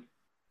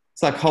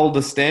it's like hold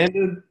the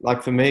standard.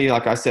 Like for me,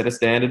 like I set a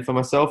standard for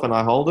myself and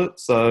I hold it.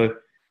 So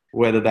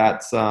whether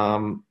that's, you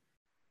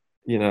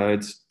know,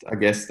 I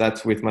guess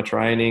that's with my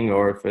training,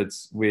 or if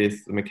it's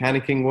with the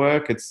mechanicking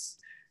work, it's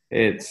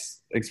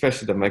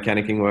especially the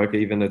mechanicking work,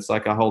 even it's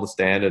like I hold a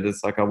standard.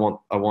 It's like I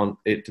want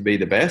it to be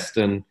the best,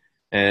 and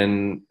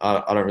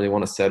I don't really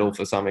want to settle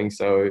for something.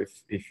 So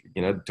if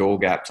you know, door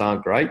gaps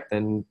aren't great,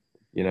 then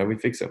you know, we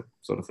fix them,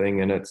 sort of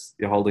thing. And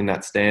you're holding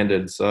that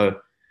standard. So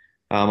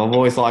I've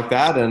always liked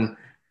that, and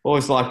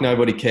always like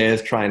nobody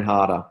cares, train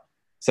harder.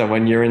 So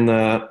when you're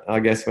I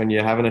guess when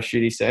you're having a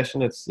shitty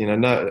session, it's,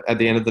 no, at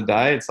the end of the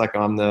day, it's like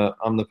I'm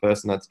the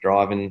person that's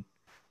driving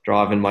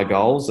my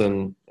goals,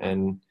 and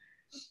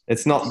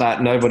it's not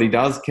that nobody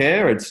does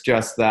care. It's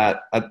just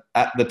that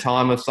at the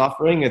time of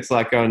suffering, it's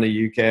like only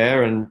you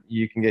care and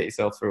you can get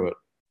yourself through it.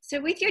 So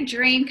with your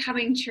dream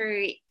coming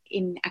true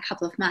in a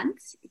couple of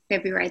months,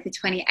 February the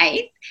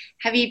 28th,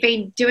 have you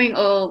been doing,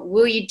 or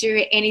will you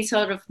do any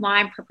sort of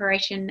mind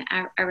preparation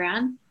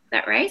around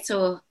that race,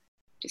 or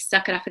just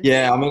suck it up?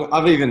 Yeah, I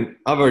mean,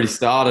 I've already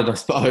started, I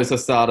suppose. I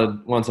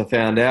started once I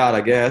found out,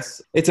 I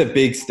guess. It's a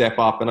big step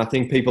up, and I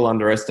think people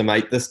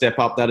underestimate the step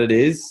up that it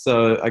is.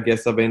 So I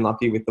guess I've been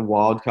lucky with the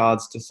wild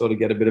cards to sort of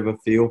get a bit of a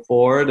feel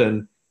for it,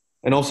 and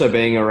also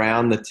being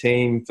around the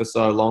team for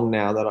so long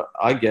now that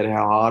I get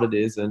how hard it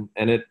is, and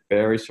it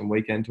varies from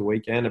weekend to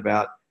weekend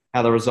about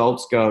how the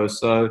results go.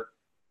 So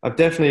I've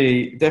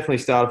definitely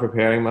started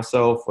preparing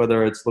myself,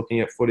 whether it's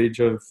looking at footage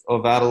of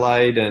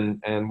Adelaide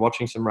and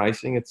watching some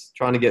racing. It's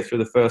trying to get through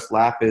the first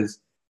lap it's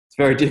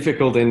very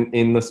difficult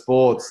in the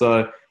sport.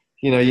 So,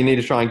 you need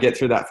to try and get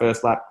through that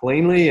first lap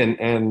cleanly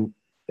and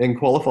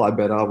qualify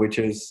better, which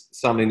is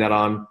something that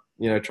I'm,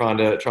 trying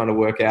to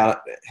work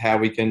out how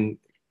we can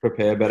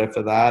prepare better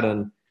for that.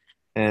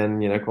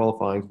 And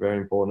qualifying is very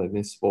important in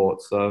this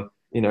sport. So,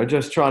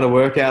 just trying to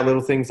work out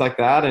little things like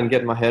that and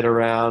getting my head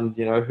around,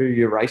 who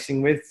you're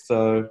racing with.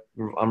 So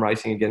I'm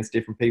racing against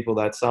different people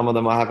that some of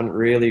them I haven't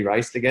really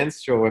raced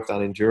against. Sure, we've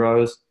done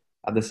enduros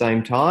at the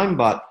same time,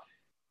 but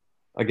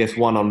I guess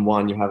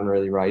one-on-one you haven't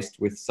really raced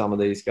with some of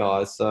these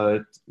guys.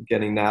 So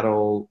getting that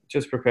all,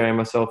 just preparing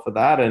myself for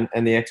that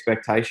and the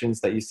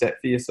expectations that you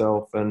set for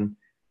yourself, and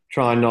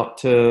try not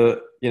to,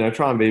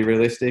 try and be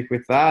realistic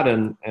with that.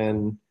 And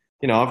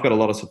I've got a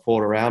lot of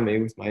support around me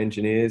with my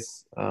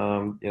engineers.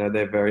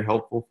 They're very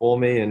helpful for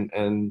me,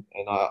 and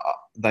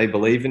they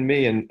believe in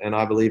me, and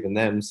I believe in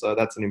them. So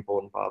that's an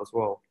important part as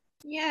well.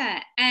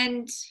 Yeah,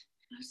 and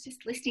I was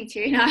just listening to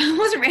you, and I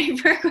wasn't ready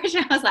for a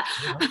question. I was like,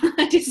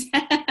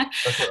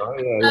 That's all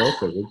right. Yeah,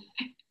 also good.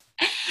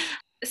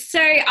 So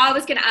I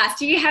was going to ask,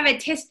 do you have a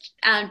test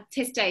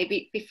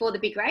day before the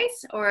big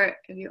race, or are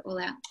you all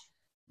out?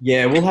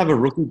 Yeah, we'll have a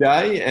rookie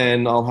day,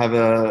 and I'll have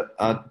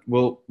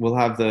we'll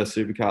have the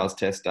supercars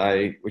test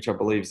day, which I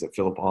believe is at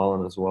Phillip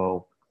Island as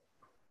well.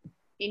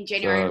 In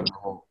January.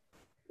 So,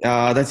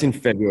 that's in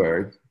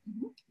February.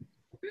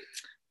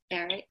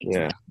 Very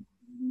yeah.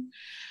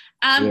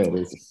 It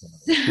is.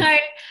 So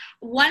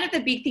one of the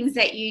big things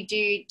that you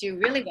do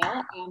really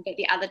well, but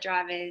the other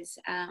drivers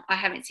I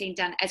haven't seen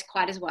done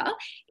quite as well,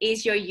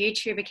 is your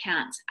YouTube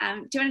account.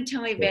 Do you want to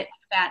tell me a bit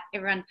about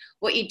everyone,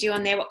 what you do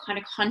on there, what kind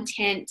of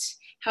content,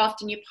 how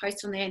often you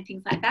post on there and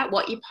things like that,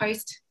 what you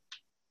post?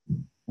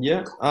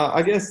 Yeah,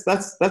 I guess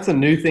that's a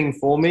new thing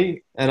for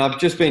me, and I've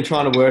just been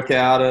trying to work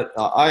out it.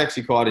 I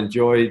actually quite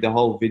enjoy the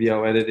whole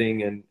video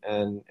editing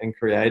and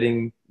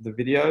creating the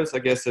videos. I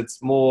guess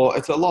it's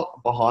a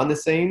lot behind the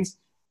scenes.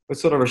 We're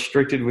sort of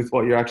restricted with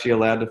what you're actually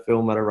allowed to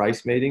film at a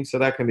race meeting, so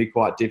that can be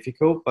quite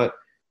difficult, but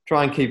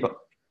try and keep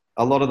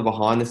a lot of the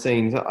behind the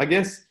scenes. I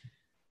guess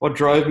what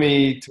drove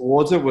me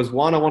towards it was,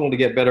 one, I wanted to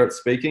get better at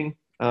speaking,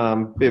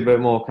 be a bit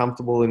more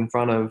comfortable in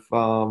front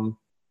of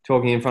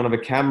talking in front of a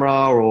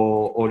camera,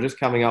 or just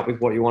coming up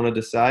with what you wanted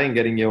to say and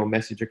getting your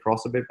message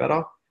across a bit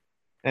better.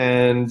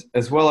 And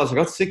as well as I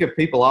got sick of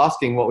people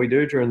asking what we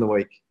do during the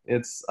week.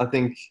 I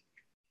think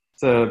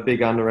it's a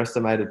big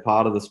underestimated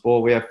part of the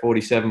sport. We have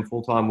 47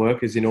 full-time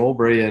workers in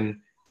Albury, and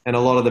a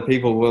lot of the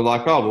people were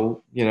like,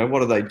 oh, well,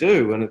 what do they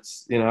do? And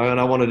it's, and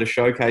I wanted to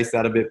showcase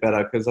that a bit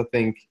better, because I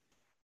think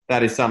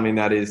that is something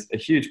that is a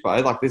huge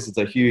part. Like, this is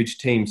a huge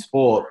team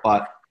sport,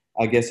 but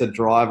I guess a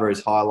driver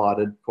is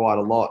highlighted quite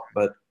a lot.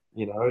 But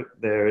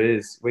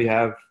we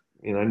have,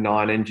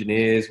 9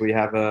 engineers, we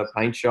have a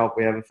paint shop,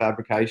 we have a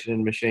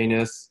fabrication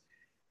machinist,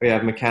 we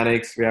have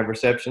mechanics, we have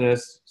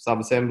receptionists,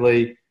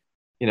 sub-assembly.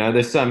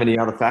 There's so many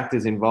other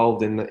factors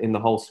involved in the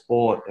whole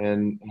sport.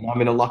 And I'm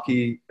in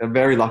a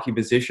very lucky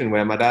position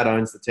where my dad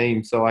owns the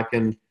team, so I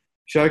can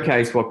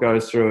showcase what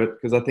goes through it,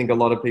 because I think a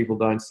lot of people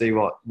don't see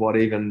what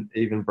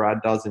even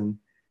Brad does in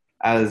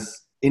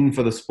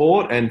for the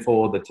sport and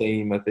for the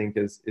team. I think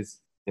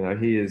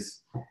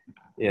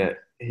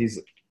he's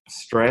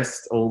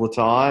stressed all the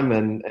time,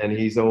 and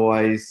he's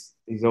always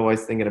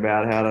thinking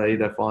about how to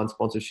either find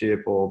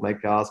sponsorship or make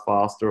cars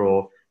faster,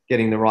 or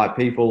getting the right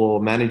people,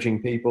 or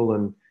managing people,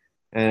 and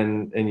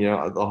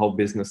the whole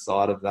business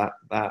side of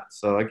that.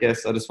 So I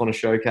guess I just want to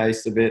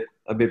showcase a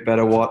bit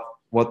better what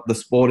the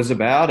sport is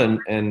about,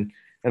 and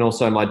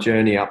also my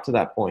journey up to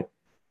that point.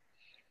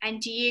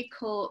 And do you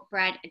call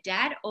Brad a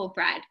dad, or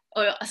Brad,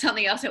 or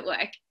something else at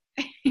work?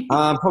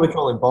 Probably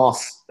call him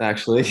boss,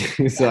 actually.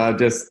 So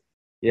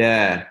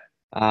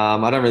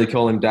I don't really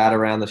call him dad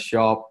around the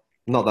shop.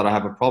 Not that I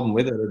have a problem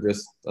with it.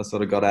 I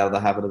sort of got out of the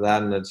habit of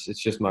that, and it's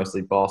just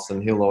mostly boss,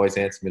 and he'll always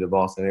answer me to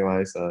boss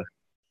anyway. So.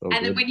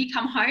 And then when you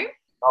come home?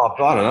 Oh,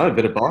 I don't know, a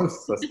bit of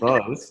both, I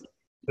suppose.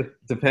 It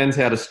depends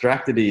how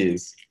distracted he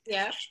is.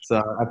 Yeah. So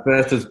at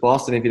first it's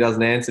boss, and if he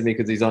doesn't answer me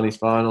because he's on his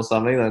phone or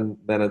something,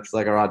 then it's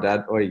like, all right,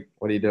 Dad, oi,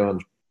 what are you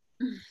doing?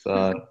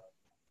 So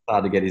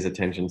hard to get his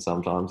attention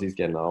sometimes. He's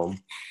getting old.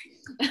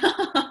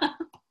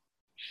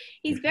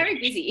 He's very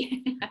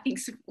busy, I think.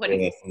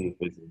 Yes, he's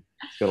busy.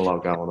 He's got a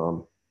lot going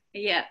on.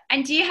 Yeah.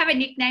 And do you have a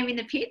nickname in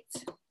the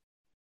pits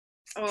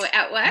or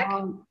at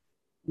work?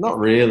 Not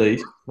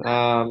really.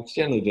 It's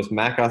generally just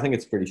Mac. I think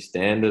it's pretty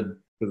standard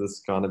because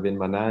it's kind of been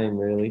my name,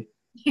 really.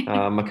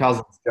 My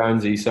cousin's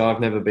Jonesy, so I've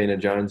never been a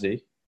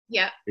Jonesy.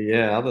 Yeah. But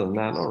yeah, other than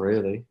that, not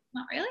really.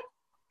 Not really?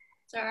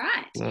 It's all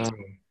right. No.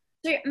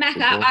 So, Macca,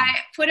 I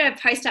put a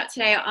post up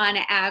today on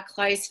our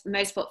closed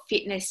Motorsport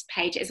Fitness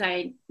page as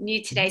I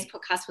knew today's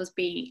podcast was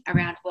being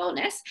around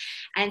wellness.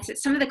 And so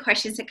some of the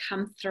questions that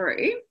come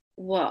through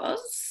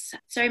was,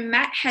 so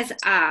Matt has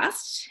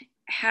asked,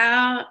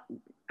 how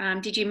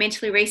did you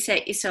mentally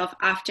reset yourself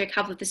after a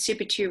couple of the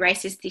Super 2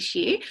 races this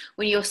year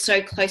when you're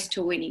so close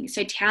to winning?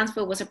 So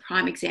Townsville was a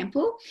prime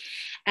example,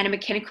 and a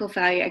mechanical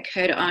failure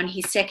occurred on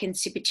his second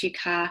Super 2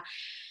 car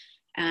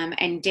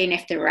and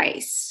DNF'd the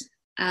race.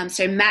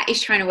 So Matt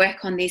is trying to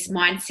work on this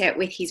mindset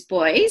with his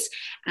boys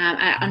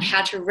on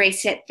how to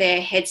reset their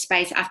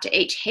headspace after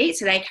each heat.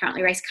 So they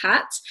currently race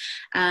karts.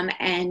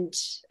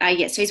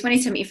 So he's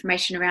wanting some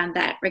information around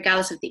that,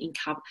 regardless of the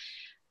income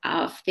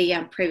of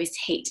the previous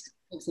heat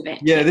event.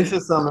 Yeah, this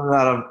is something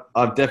that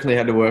I've definitely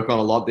had to work on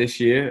a lot this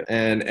year.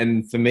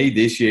 And for me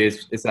this year,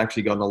 it's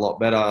actually gotten a lot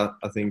better.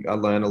 I think I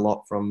learned a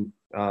lot from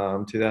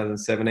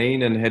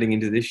 2017 and heading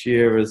into this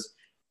year as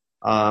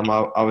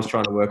I was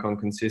trying to work on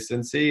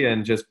consistency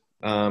and just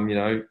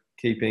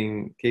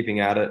keeping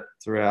at it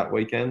throughout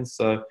weekends.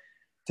 So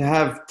to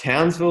have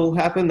Townsville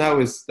happen, that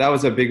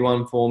was a big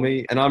one for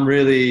me, and I'm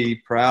really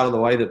proud of the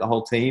way that the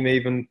whole team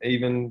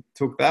even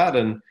took that,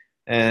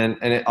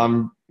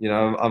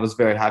 I was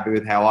very happy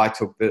with how I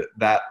took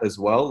that as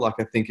well. Like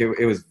I think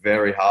it was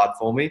very hard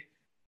for me,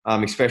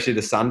 especially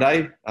the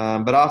Sunday,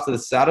 but after the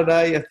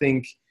Saturday, I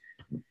think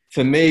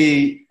for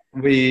me,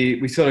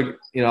 we sort of,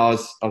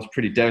 I was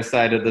pretty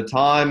devastated at the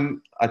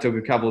time. I took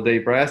a couple of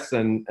deep breaths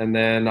and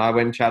then I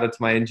went and chatted to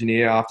my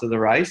engineer after the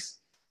race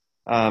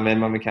and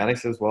my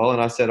mechanics as well.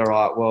 And I said, all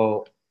right,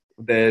 well,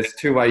 there's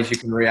two ways you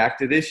can react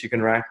to this. You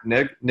can react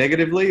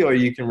negatively or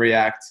you can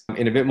react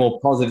in a bit more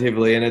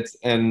positively. And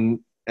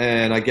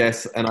I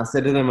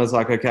said to them, I was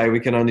like, okay, we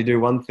can only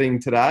do one thing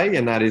today,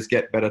 and that is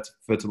get better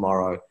for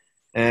tomorrow.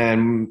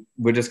 And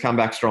we'll just come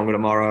back stronger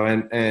tomorrow.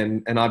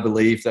 And I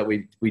believe that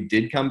we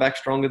did come back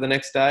stronger the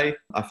next day.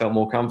 I felt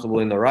more comfortable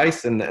in the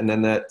race, and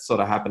then that sort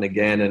of happened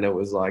again. And it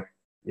was like,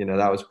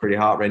 that was pretty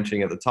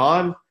heart-wrenching at the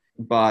time.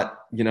 But,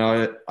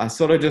 I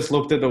sort of just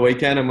looked at the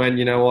weekend and went,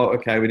 you know what,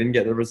 okay, we didn't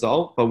get the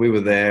result, but we were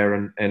there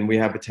and we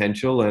have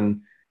potential.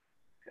 And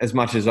as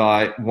much as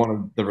I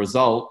wanted the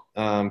result,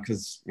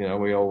 because,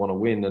 we all want to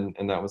win,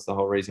 and that was the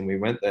whole reason we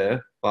went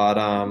there. But,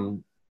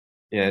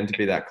 and to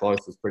be that close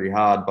was pretty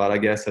hard. But I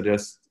guess I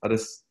took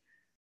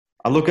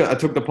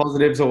the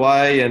positives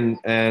away and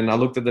I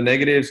looked at the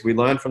negatives. We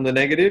learned from the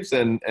negatives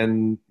and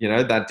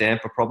that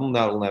damper problem,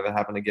 that will never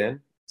happen again.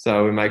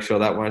 So we make sure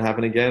that won't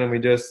happen again. And we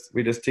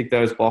just tick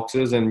those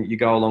boxes and you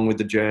go along with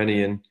the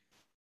journey and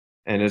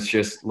it's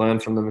just learn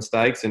from the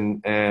mistakes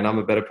and I'm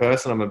a better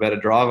person. I'm a better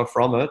driver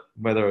from it,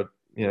 whether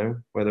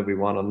we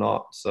won or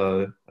not.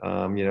 So,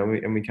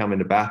 we come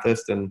into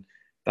Bathurst and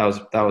that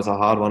was a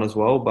hard one as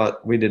well,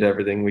 but we did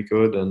everything we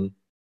could. And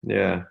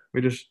yeah,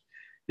 you just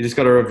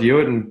got to review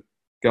it and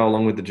go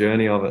along with the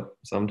journey of it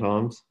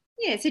sometimes.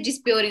 Yeah. So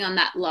just building on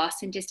that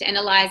loss and just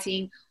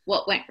analysing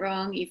what went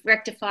wrong, you've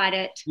rectified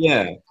it.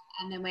 Yeah.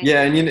 And then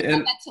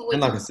and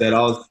like I said,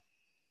 I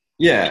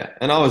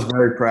was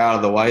very proud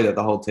of the way that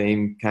the whole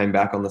team came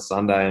back on the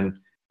Sunday.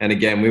 And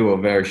again, we were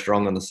very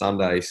strong on the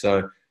Sunday.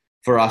 So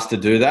for us to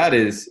do that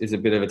is a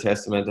bit of a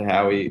testament to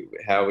how we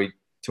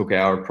took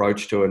our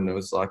approach to it. And it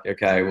was like,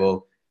 okay,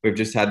 well, we've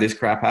just had this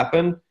crap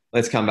happen.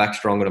 Let's come back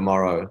stronger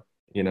tomorrow,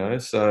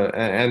 So,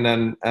 and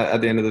then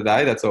at the end of the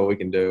day, that's all we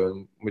can do.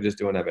 And we're just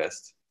doing our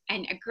best.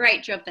 And a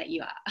great job that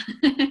you are.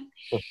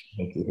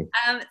 Thank you.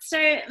 So,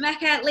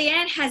 Macca,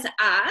 Leanne has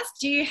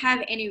asked, do you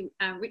have any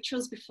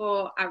rituals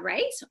before a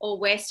race or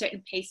wear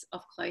certain piece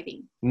of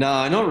clothing?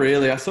 No, not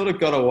really. I sort of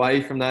got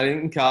away from that.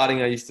 In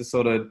karting,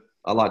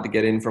 I like to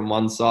get in from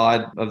one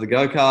side of the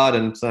go-kart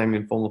and same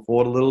in Formula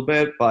Ford a little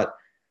bit, but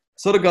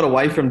sort of got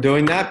away from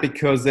doing that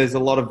because there's a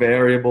lot of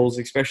variables,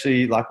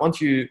 especially like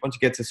once you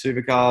get to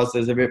supercars,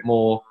 there's a bit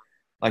more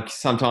like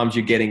sometimes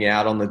you're getting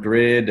out on the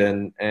grid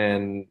and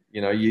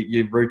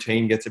your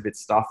routine gets a bit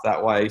stuffed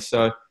that way.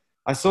 So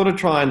I sort of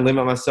try and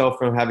limit myself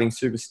from having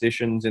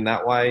superstitions in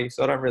that way.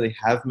 So I don't really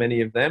have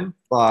many of them,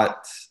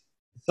 but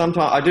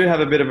sometimes I do have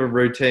a bit of a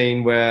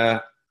routine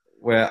where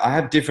I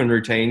have different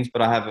routines,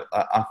 but I have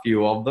a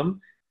few of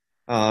them.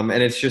 And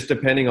it's just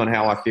depending on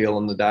how I feel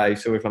on the day.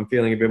 So if I'm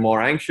feeling a bit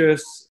more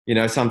anxious,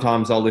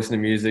 sometimes I'll listen to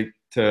music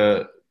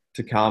to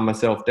calm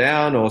myself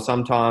down, or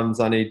sometimes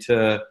I need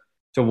to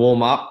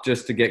warm up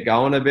just to get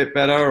going a bit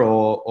better,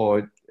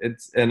 or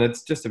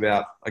it's just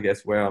about, I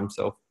guess, where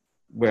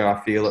I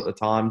feel at the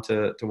time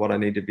to what I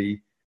need to be. If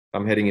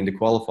I'm heading into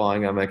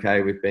qualifying, I'm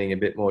okay with being a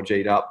bit more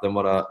G'd up than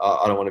what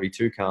I don't want to be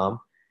too calm.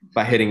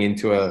 But heading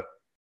into a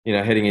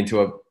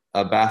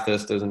a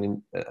Bathurst as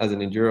an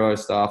enduro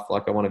stuff.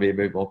 Like I want to be a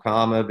bit more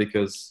calmer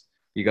because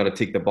you got to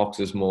tick the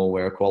boxes more.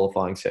 Where a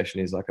qualifying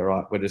session is like, all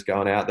right, we're just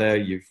going out there.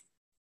 You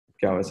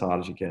go as hard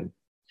as you can.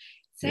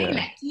 So,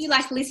 do you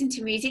like listen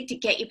to music to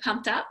get you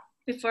pumped up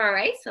before a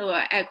race or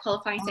a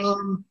qualifying session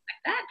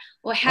like that?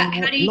 Or how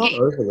do you get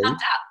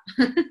pumped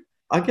up?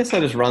 I guess I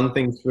just run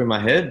things through my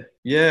head.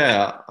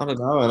 Yeah, I don't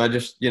know. And I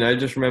just,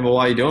 just remember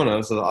why you're doing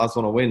it. So I just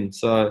want to win.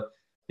 So,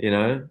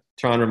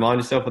 try and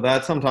remind yourself of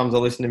that. Sometimes I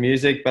listen to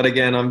music, but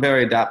again, I'm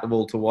very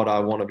adaptable to what I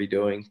want to be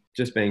doing.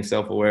 Just being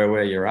self-aware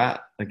where you're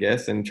at, I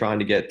guess, and trying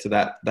to get to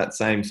that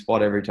same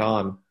spot every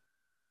time.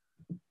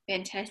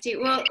 Fantastic.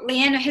 Well,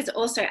 Leanne has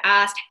also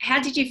asked, how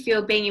did you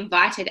feel being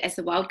invited as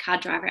the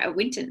wildcard driver at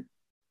Winton?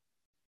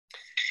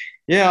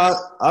 Yeah,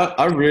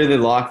 I really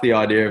like the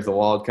idea of the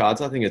wildcards.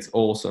 I think it's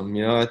awesome.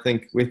 I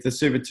think with the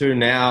Super 2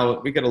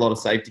 now, we get a lot of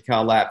safety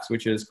car laps,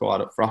 which is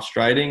quite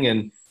frustrating.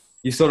 And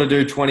you sort of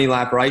do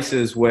 20-lap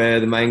races where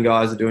the main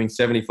guys are doing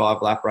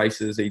 75-lap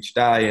races each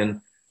day.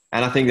 And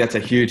I think that's a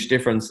huge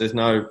difference. There's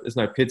no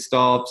pit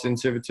stops in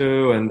Super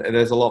 2, and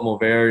there's a lot more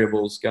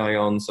variables going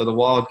on. So the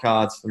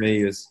wildcards for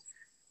me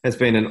has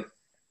been an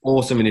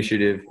awesome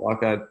initiative.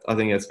 Like I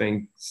think it's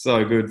been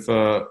so good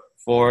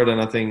for it,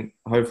 and I think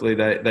hopefully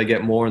they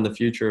get more in the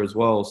future as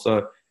well.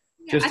 So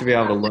just to be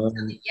able to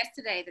learn.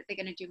 Yesterday that they're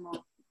going to do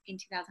more in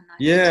 2019.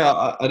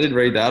 Yeah, I did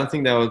read that. I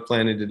think they were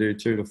planning to do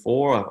 2 to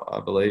 4, I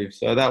believe.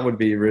 So that would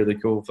be really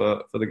cool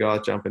for the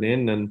guys jumping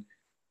in, and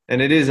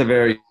it is a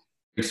very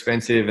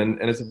expensive and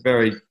it's a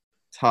very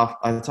tough,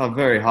 it's a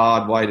very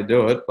hard way to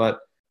do it. But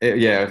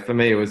for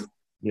me it was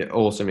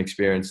awesome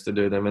experience to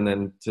do them, and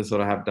then to sort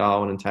of have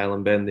Darwin and Taylor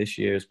and Ben this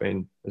year has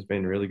been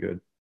really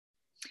good.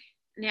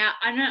 Now,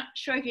 I'm not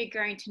sure if you're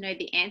going to know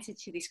the answer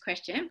to this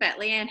question, but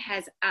Leanne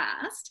has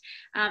asked,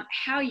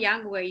 how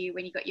young were you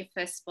when you got your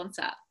first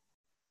sponsor?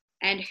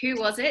 And who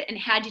was it, and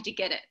how did you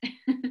get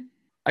it?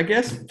 I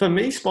guess for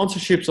me,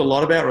 sponsorship's a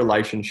lot about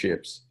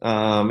relationships.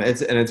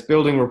 It's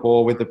building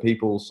rapport with the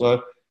people.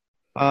 So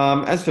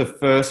as for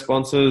first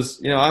sponsors,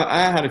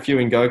 I had a few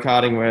in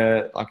go-karting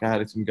where like I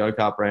had some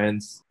go-kart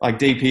brands like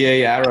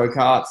DPE, Arrow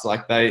Karts,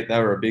 like they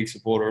were a big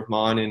supporter of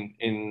mine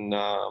in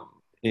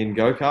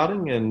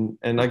go-karting,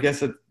 and I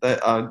guess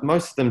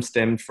most of them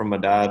stemmed from my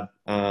dad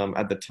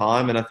at the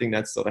time, and I think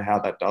that's sort of how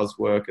that does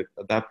work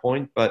at that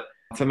point. But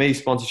for me,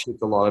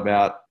 sponsorship's a lot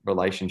about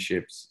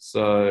relationships.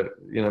 So,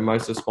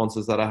 most of the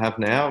sponsors that I have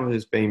now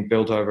has been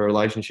built over a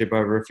relationship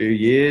over a few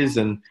years,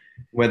 and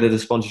whether the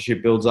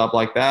sponsorship builds up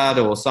like that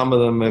or some of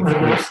them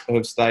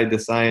have stayed the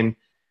same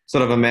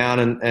sort of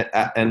amount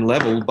and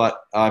level,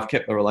 but I've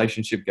kept the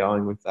relationship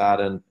going with that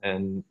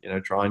and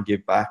try and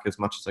give back as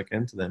much as I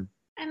can to them.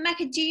 And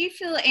Macca, do you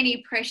feel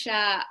any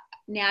pressure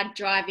now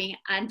driving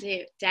under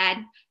Dad,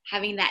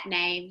 having that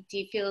name? Do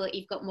you feel that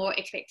you've got more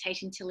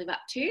expectation to live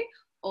up to?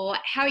 Or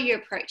how are you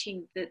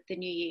approaching the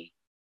new year?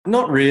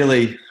 Not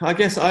really. I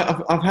guess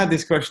I've had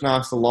this question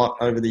asked a lot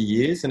over the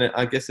years, and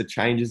I guess it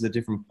changes at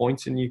different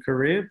points in your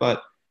career.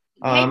 But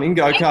in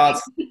go-karts,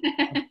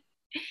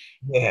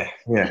 yeah.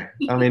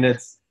 I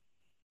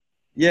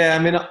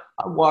mean, I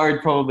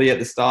worried probably at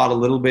the start a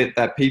little bit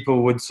that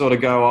people would sort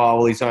of go, oh,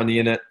 well, he's only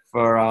in it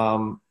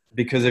for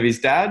because of his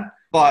dad.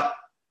 But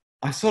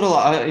I sort of,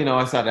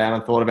 I sat down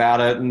and thought about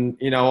it, and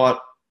you know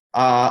what?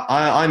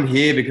 I'm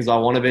here because I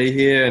want to be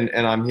here,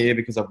 and I'm here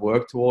because I've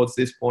worked towards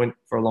this point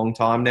for a long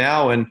time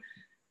now. And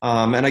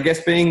I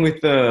guess being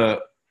with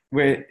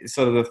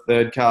sort of the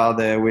third car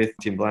there with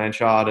Tim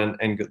Blanchard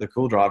and the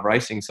Cool Drive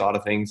racing side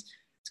of things,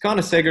 it's kind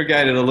of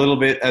segregated a little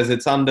bit as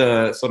it's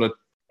under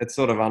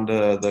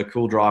under the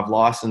Cool Drive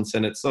license,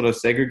 and it's sort of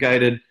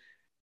segregated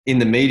in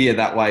the media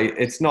that way.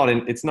 It's not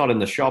in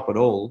the shop at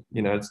all.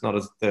 It's not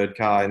a third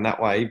car in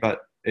that way, but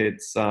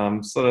it's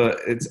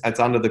it's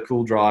under the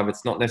Cool Drive.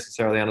 It's not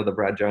necessarily under the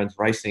Brad Jones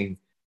Racing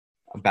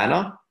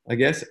banner, I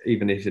guess,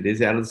 even if it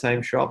is out of the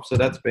same shop. So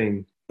that's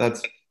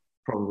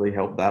probably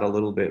helped that a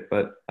little bit.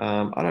 But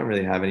I don't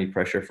really have any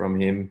pressure from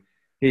him.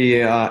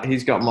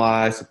 He's got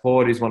my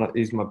support. He's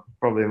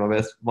probably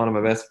one of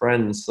my best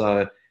friends.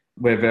 So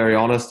we're very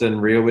honest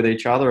and real with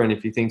each other. And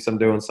if he thinks I'm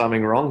doing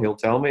something wrong, he'll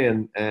tell me.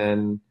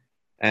 And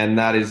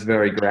that is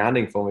very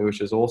grounding for me,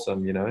 which is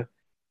awesome.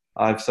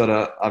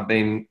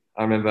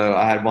 I remember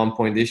I had one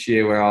point this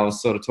year where I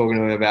was sort of talking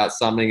to him about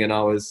something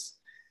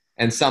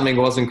and something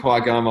wasn't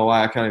quite going my way.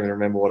 I can't even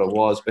remember what it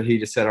was, but he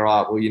just said, all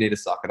right, well, you need to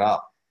suck it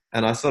up.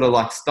 And I sort of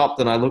like stopped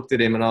and I looked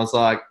at him and I was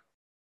like,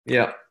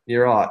 yeah,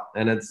 you're right.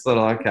 And it's sort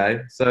of,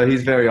 okay. So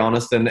he's very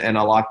honest and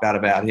I like that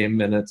about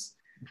him. And it's,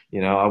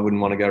 I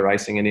wouldn't want to go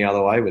racing any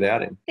other way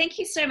without him. Thank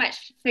you so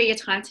much for your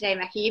time today,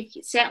 Macca.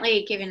 You've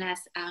certainly given us,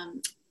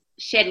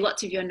 shared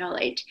lots of your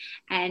knowledge.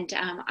 And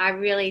I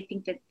really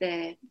think that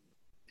the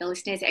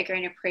listeners are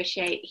going to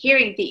appreciate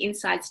hearing the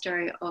inside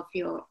story of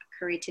your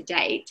career to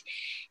date.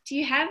 Do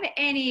you have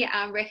any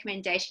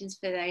recommendations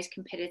for those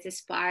competitors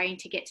aspiring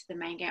to get to the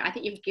main game? I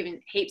think you've given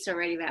heaps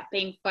already about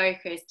being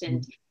focused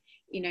and,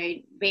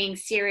 being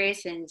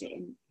serious and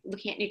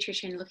looking at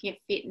nutrition, looking at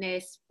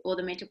fitness, all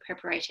the mental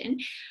preparation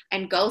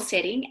and goal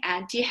setting.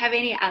 Do you have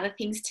any other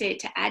things to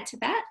add to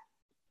that?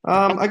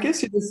 I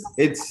guess you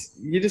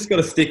just got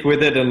to stick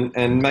with it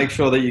and make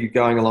sure that you're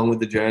going along with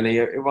the journey.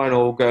 It won't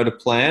all go to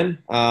plan,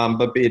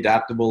 but be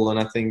adaptable. And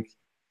I think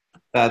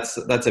that's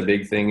a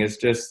big thing. It's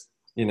just,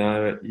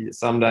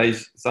 some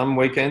days, some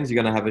weekends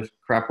you're going to have a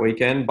crap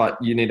weekend, but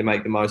you need to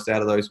make the most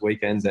out of those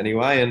weekends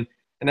anyway.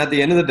 And at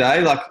the end of the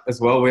day, like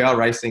as well, we're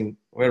racing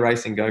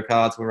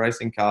go-karts, we're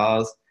racing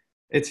cars.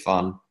 It's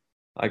fun.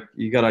 Like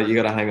you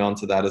gotta hang on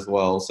to that as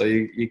well. So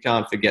you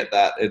can't forget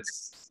that.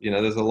 It's,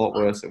 there's a lot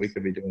worse that we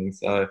could be doing.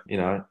 So,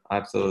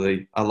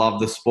 absolutely. I love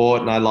the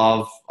sport and I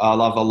love a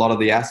lot of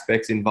the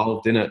aspects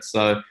involved in it.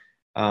 So,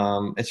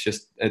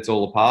 it's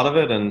all a part of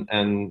it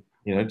and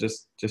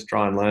just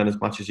try and learn as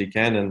much as you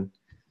can.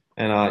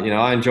 And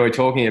I enjoy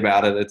talking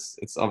about it.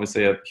 It's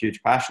obviously a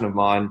huge passion of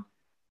mine.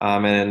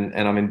 And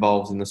I'm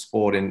involved in the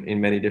sport in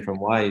many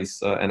different ways.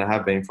 So, and I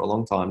have been for a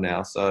long time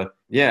now. So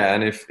yeah.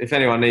 And if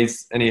anyone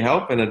needs any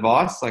help and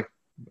advice, like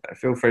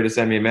feel free to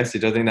send me a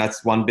message. I think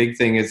that's one big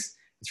thing is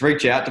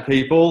reach out to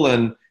people,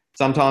 and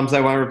sometimes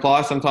they won't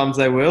reply, sometimes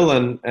they will,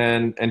 and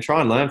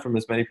try and learn from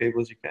as many people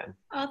as you can.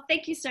 Oh,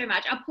 thank you so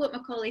much. I'll put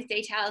Macaulay's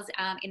details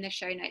in the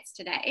show notes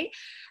today.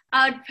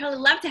 I'd probably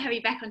love to have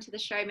you back onto the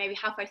show maybe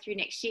halfway through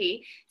next year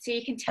so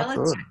you can tell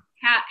us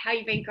how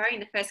you've been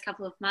growing the first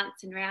couple of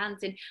months and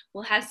rounds, and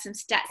we'll have some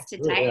stats to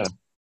date.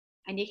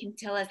 And you can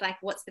tell us like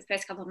what's the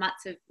first couple of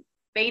months of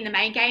being the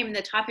main game and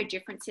the type of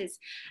differences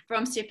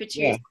from Super 2 to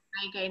the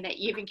main game that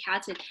you've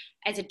encountered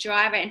as a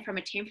driver and from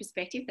a team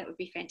perspective. That would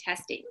be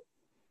fantastic.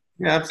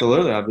 Yeah,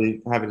 absolutely. I'd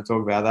be happy to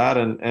talk about that.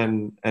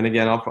 And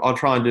again, I'll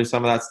try and do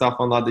some of that stuff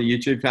on like the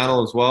YouTube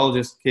channel as well,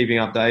 just keeping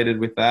updated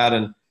with that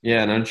and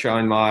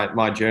showing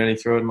my journey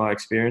through it and my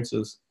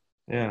experiences.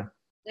 Yeah.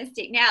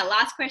 Fantastic. Now,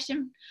 last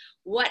question.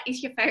 What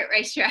is your favourite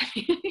racetrack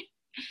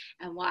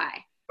and why?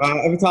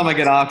 Every time I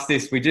get asked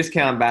this, we just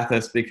count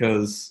Bathurst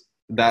because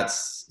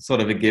that's sort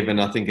of a given,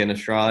 I think, in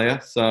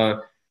Australia. So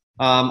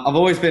I've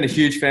always been a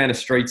huge fan of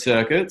street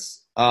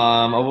circuits.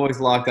 I've always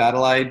liked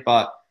Adelaide,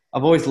 but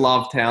I've always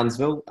loved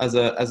Townsville as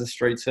a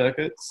street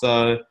circuit.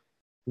 So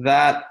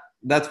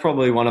that's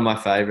probably one of my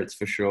favourites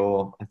for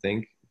sure, I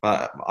think.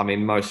 But, I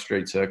mean, most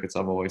street circuits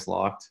I've always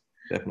liked,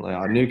 definitely.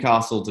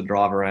 Newcastle to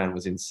drive around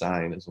was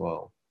insane as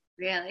well.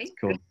 Really? It's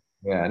cool.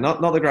 Yeah, not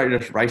the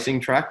greatest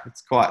racing track.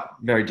 It's quite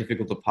very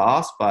difficult to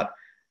pass, but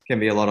can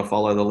be a lot of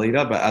follow the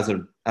leader. But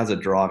as a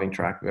driving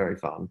track, very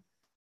fun.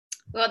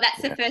 Well,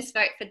 that's the first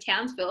vote for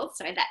Townsville,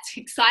 so that's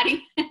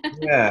exciting.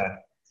 Yeah, a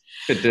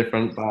bit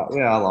different, but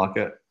yeah, I like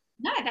it.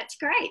 No, that's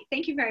great.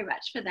 Thank you very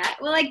much for that.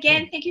 Well,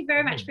 again, thank you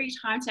very much for your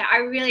time today. I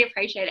really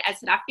appreciate it. As I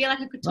said, I feel like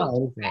I could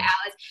talk for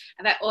hours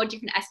about all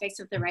different aspects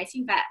of the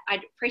racing, but I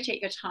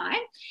appreciate your time.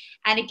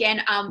 And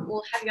again,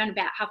 we'll have you on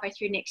about halfway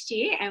through next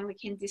year and we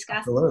can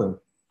discuss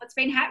what's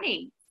been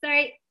happening. So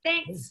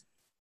thanks.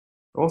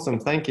 Awesome.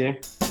 Thank you.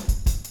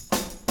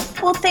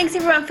 Well, thanks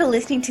everyone for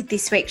listening to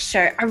this week's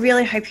show. I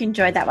really hope you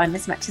enjoyed that one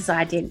as much as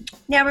I did.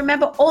 Now,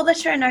 remember, all the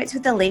show notes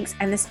with the links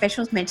and the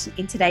specials mentioned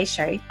in today's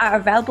show are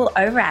available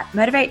over at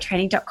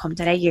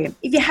motivatetraining.com.au.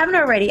 If you haven't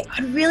already,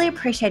 I'd really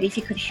appreciate it if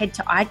you could head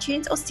to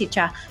iTunes or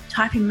Stitcher,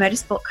 type in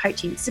Motorsport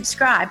Coaching,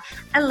 subscribe,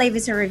 and leave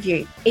us a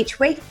review. Each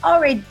week, I'll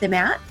read them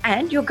out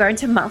and you'll go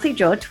into monthly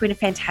draw to win a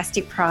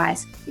fantastic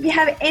prize. If you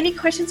have any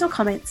questions or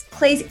comments,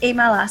 please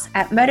email us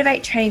at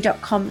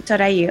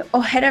motivatetraining.com.au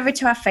or head over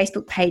to our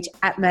Facebook page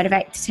at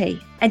Motivate to T.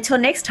 Until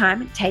next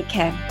time, take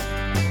care.